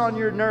gets on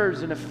your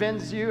nerves and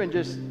offends you and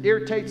just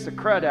irritates the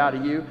crud out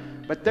of you.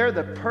 But they're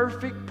the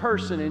perfect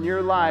person in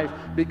your life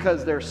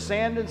because they're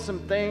sanding some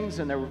things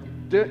and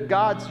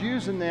God's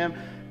using them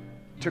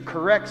to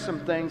correct some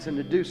things and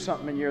to do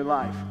something in your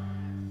life.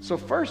 So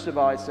first of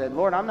all, I said,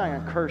 Lord, I'm not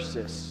going to curse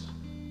this.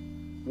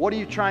 What are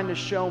you trying to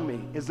show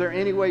me? Is there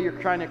any way you're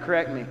trying to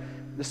correct me?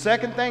 The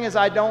second thing is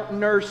I don't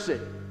nurse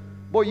it.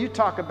 Boy, you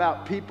talk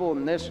about people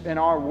in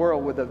our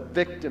world with a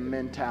victim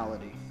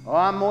mentality. Oh,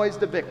 I'm always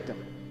the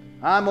victim.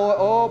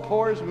 Oh,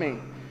 poor's me.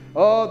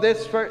 Oh,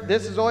 this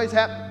is always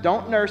happening.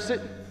 Don't nurse it.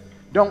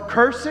 Don't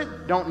curse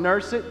it. Don't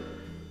nurse it.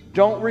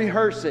 Don't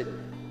rehearse it.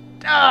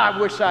 I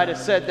wish I'd have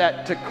said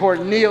that to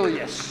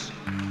Cornelius.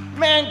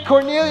 Man,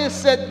 Cornelius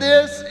said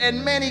this,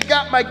 and man, he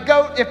got my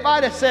goat. If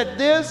I'd have said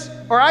this,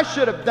 or I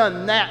should have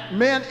done that.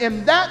 Man,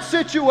 in that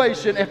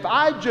situation, if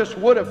I just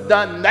would have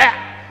done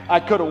that, I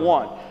could have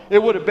won.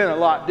 It would have been a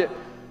lot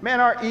different. Man,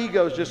 our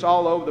ego's just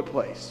all over the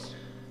place.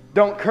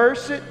 Don't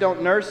curse it,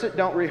 don't nurse it,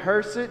 don't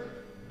rehearse it,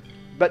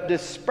 but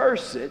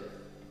disperse it.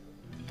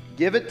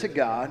 Give it to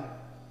God.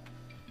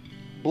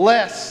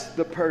 Bless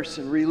the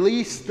person.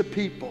 Release the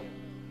people.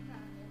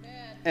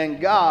 And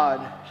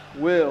God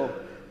will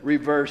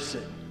reverse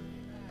it.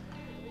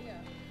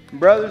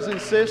 Brothers and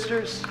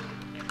sisters,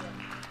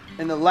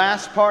 in the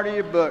last part of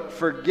your book,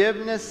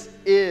 forgiveness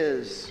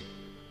is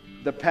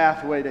the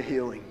pathway to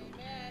healing.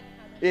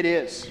 It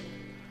is.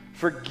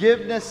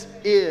 Forgiveness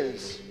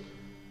is.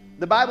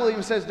 The Bible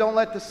even says, don't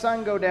let the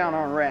sun go down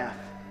on wrath.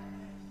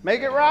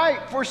 Make it right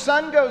before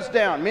sun goes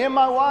down. Me and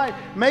my wife,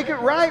 make it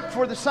right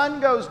before the sun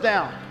goes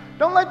down.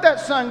 Don't let that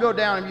sun go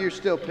down if you're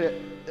still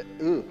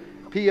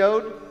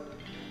PO'd.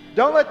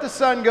 Don't let the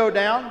sun go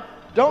down.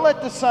 Don't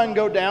let the sun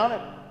go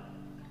down.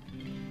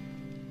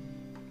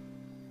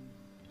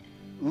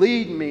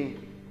 Lead me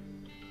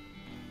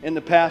in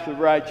the path of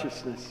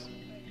righteousness.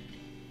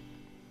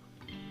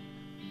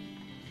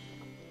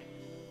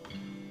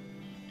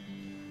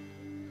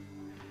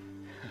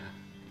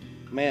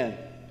 Man,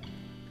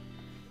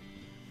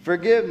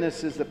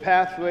 forgiveness is the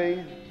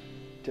pathway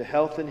to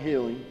health and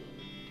healing.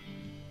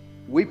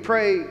 We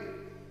pray,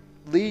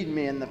 lead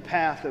me in the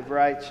path of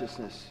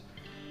righteousness.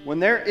 When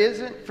there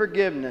isn't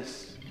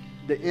forgiveness,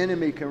 the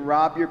enemy can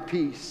rob your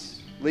peace,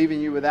 leaving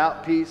you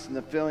without peace and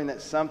the feeling that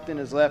something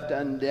is left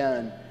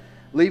undone,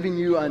 leaving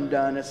you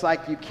undone. It's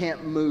like you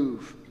can't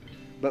move.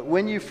 But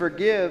when you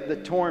forgive, the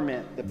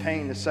torment, the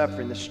pain, the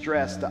suffering, the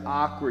stress, the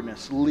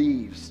awkwardness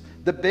leaves.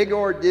 The big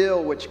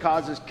ordeal which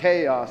causes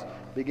chaos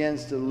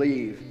begins to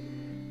leave.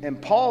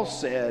 And Paul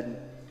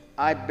said,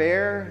 I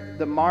bear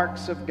the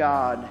marks of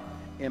God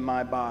in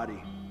my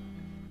body.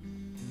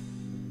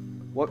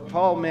 What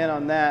Paul meant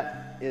on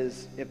that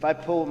is if I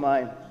pull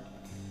my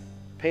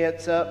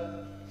pants up,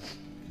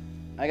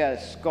 I got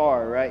a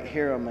scar right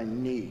here on my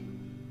knee.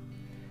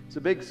 It's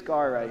a big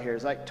scar right here.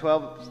 It's like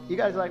 12. You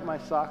guys like my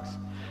socks?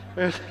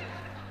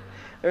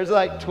 There's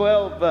like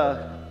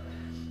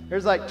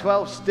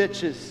 12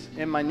 stitches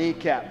in my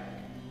kneecap.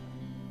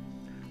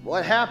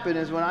 What happened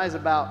is when I was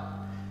about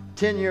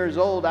 10 years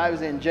old, I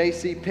was in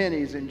J.C.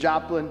 Penney's in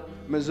Joplin,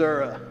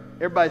 Missouri.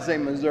 Everybody say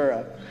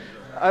Missouri.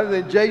 I was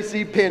in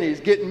J.C. Penney's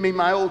getting me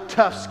my old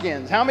Tough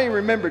Skins. How many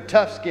remember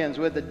Tough Skins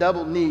with the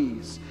double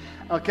knees?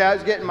 Okay, I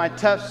was getting my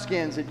Tough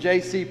Skins at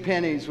J.C.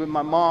 Penney's with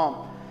my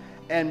mom.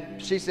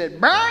 And she said,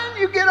 Brian,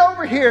 you get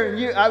over here.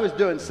 And I was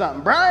doing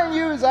something. Brian,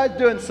 I was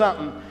doing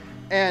something.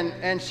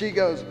 And she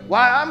goes,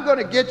 why, I'm going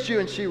to get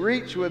you. And she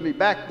reached with me.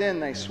 Back then,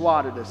 they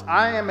swatted us.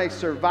 I am a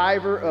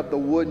survivor of the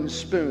wooden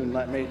spoon,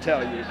 let me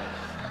tell you.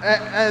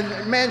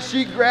 And man,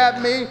 she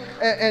grabbed me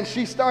and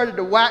she started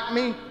to whack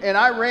me. And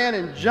I ran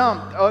and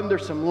jumped under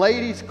some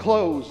ladies'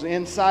 clothes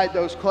inside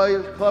those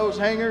clothes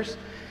hangers.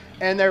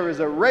 And there was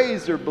a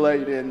razor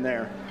blade in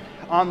there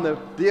on the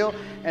deal.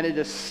 And it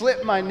just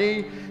slipped my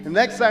knee. And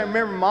next thing I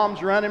remember,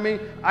 Mom's running me.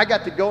 I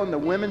got to go in the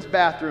women's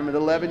bathroom at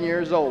 11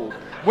 years old.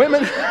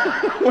 Women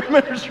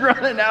was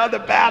running out of the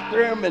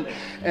bathroom,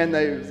 and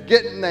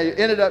they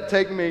ended up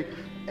taking me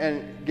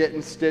and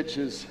getting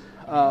stitches.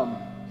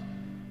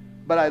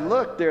 But I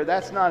looked there,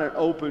 that's not an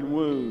open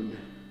wound.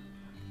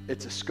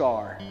 It's a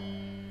scar.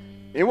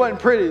 It wasn't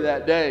pretty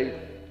that day.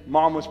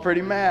 Mom was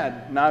pretty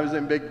mad, and I was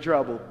in big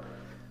trouble.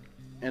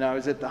 And I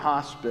was at the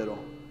hospital.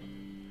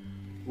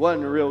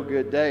 Wasn't a real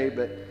good day,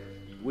 but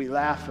we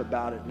laugh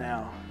about it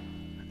now.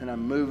 And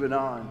I'm moving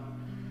on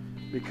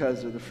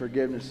because of the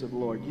forgiveness of the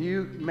Lord.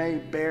 You may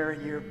bear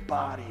in your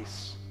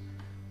bodies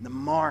the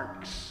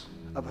marks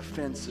of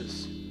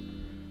offenses,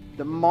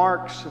 the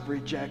marks of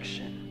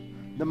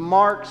rejection, the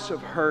marks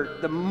of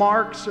hurt, the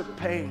marks of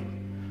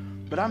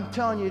pain. But I'm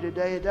telling you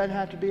today, it doesn't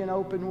have to be an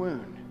open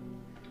wound.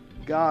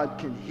 God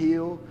can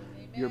heal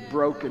your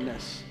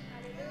brokenness.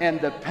 And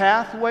the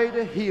pathway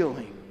to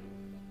healing,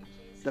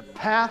 the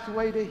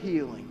pathway to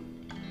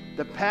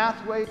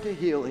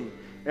healing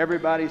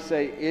Everybody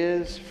say,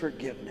 is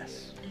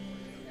forgiveness.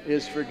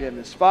 Is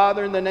forgiveness.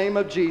 Father, in the name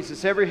of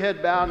Jesus, every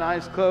head bowed and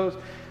eyes closed.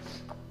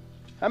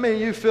 How many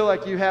of you feel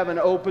like you have an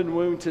open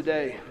wound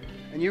today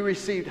and you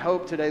received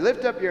hope today?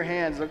 Lift up your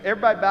hands.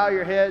 Everybody bow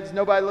your heads.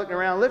 Nobody looking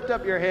around. Lift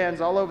up your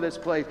hands all over this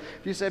place.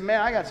 If you say,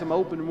 man, I got some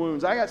open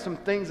wounds. I got some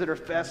things that are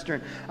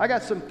festering. I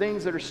got some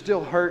things that are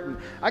still hurting.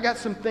 I got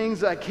some things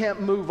that I can't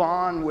move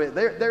on with.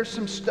 There's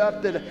some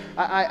stuff that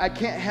I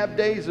can't have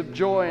days of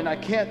joy, and I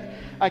can't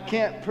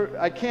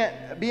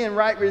be in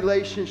right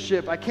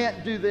relationship. I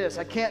can't do this.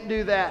 I can't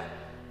do that.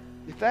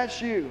 If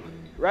that's you,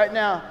 right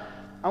now,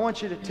 I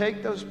want you to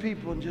take those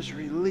people and just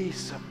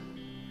release them.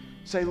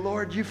 Say,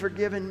 Lord, you've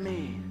forgiven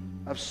me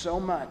of so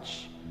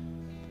much.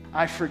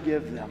 I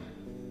forgive them.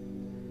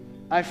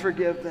 I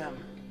forgive them.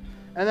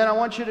 And then I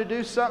want you to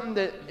do something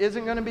that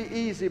isn't going to be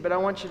easy, but I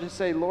want you to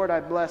say, Lord, I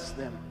bless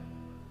them.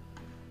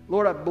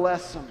 Lord, I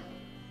bless them.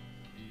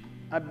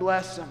 I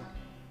bless them.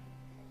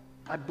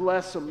 I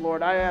bless them,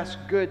 Lord. I ask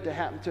good to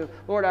happen to them.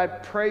 Lord, I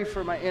pray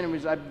for my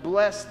enemies. I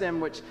bless them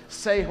which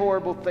say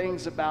horrible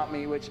things about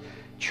me, which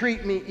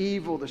treat me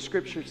evil, the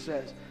scripture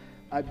says.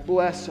 I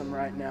bless them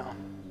right now.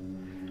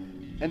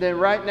 And then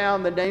right now,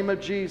 in the name of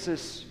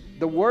Jesus,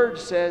 the word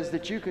says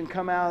that you can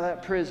come out of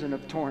that prison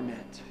of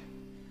torment.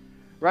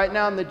 Right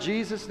now, in the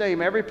Jesus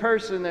name, every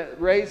person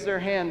that raised their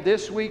hand,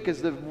 this week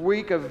is the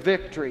week of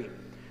victory.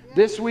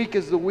 This week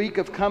is the week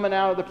of coming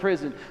out of the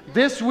prison.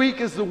 This week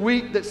is the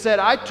week that said,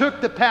 I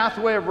took the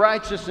pathway of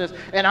righteousness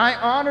and I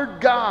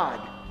honored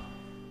God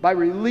by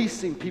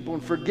releasing people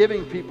and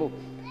forgiving people.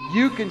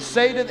 You can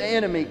say to the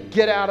enemy,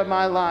 get out of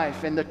my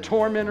life, and the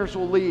tormentors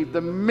will leave. The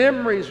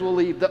memories will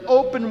leave. The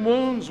open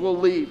wounds will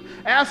leave.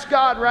 Ask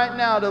God right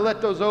now to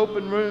let those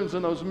open wounds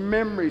and those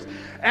memories.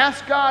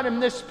 Ask God in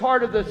this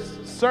part of the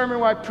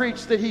sermon where I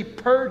preach that He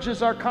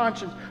purges our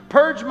conscience.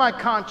 Purge my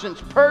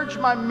conscience. Purge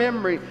my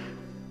memory.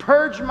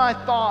 Purge my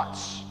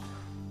thoughts.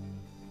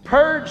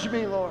 Purge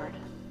me, Lord.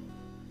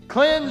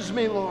 Cleanse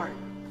me, Lord.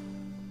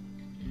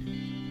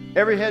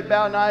 Every head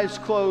bowed and eyes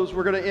closed.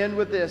 We're going to end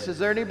with this. Is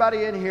there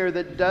anybody in here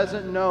that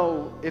doesn't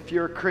know if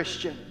you're a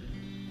Christian?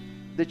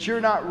 That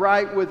you're not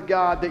right with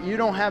God? That you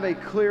don't have a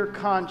clear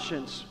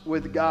conscience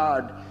with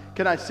God?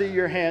 Can I see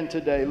your hand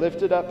today?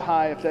 Lift it up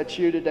high if that's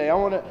you today.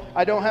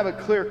 I don't have a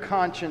clear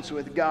conscience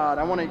with God.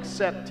 I want to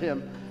accept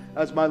Him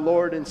as my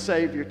Lord and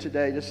Savior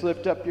today. Just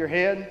lift up your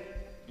hand.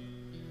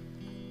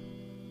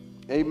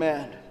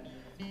 Amen.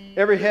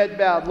 Every head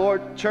bowed.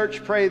 Lord,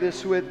 church, pray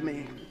this with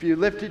me. If you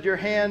lifted your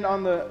hand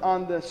on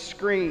the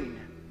screen,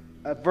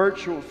 a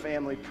virtual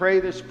family,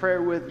 pray this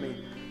prayer with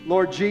me.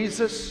 Lord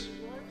Jesus,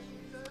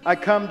 I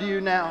come to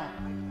you now.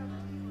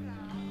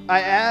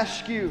 I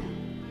ask you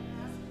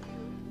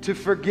to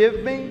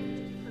forgive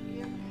me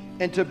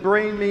and to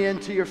bring me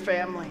into your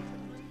family.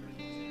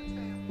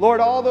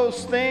 Lord, all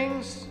those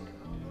things,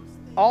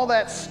 all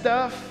that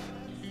stuff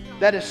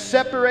that has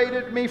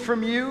separated me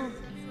from you,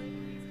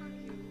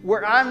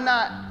 where I'm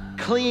not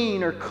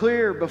clean or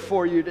clear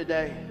before you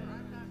today.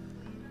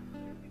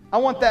 I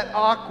want that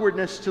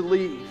awkwardness to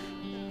leave,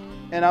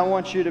 and I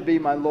want you to be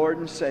my Lord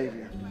and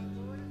Savior.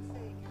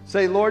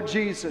 Say, Lord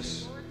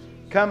Jesus,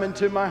 come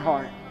into my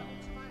heart.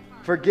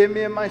 Forgive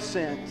me of my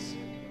sins,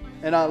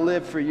 and I'll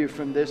live for you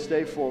from this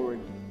day forward.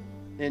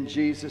 In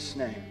Jesus'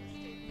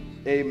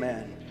 name,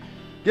 amen.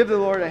 Give the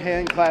Lord a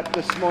hand clap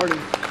this morning.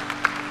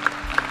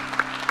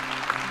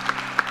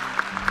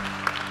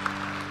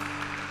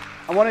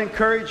 I want to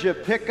encourage you,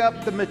 pick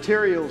up the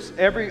materials.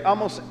 Everything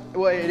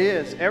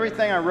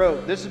I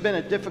wrote. This has been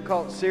a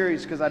difficult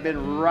series because I've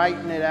been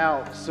writing it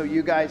out so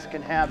you guys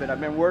can have it. I've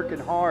been working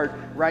hard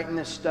writing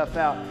this stuff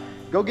out.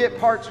 Go get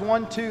parts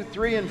 1, 2,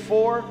 3, and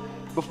 4.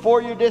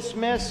 Before you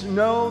dismiss,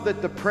 know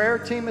that the prayer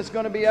team is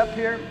going to be up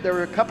here. There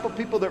were a couple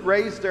people that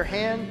raised their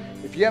hand.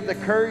 If you have the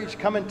courage,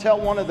 come and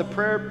tell one of the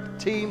prayer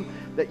team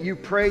that you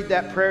prayed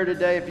that prayer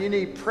today. If you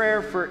need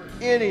prayer for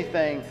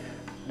anything,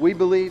 we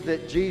believe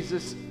that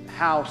Jesus'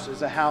 house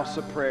is a house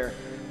of prayer.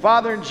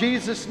 Father, in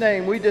Jesus'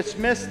 name, we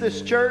dismiss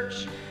this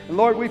church. And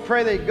Lord, we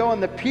pray that you go in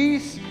the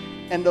peace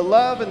and the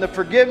love and the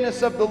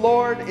forgiveness of the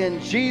Lord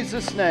in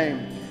Jesus'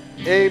 name.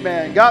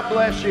 Amen. God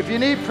bless you. If you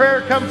need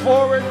prayer, come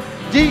forward.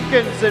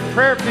 Deacons and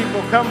prayer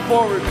people, come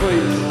forward,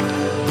 please.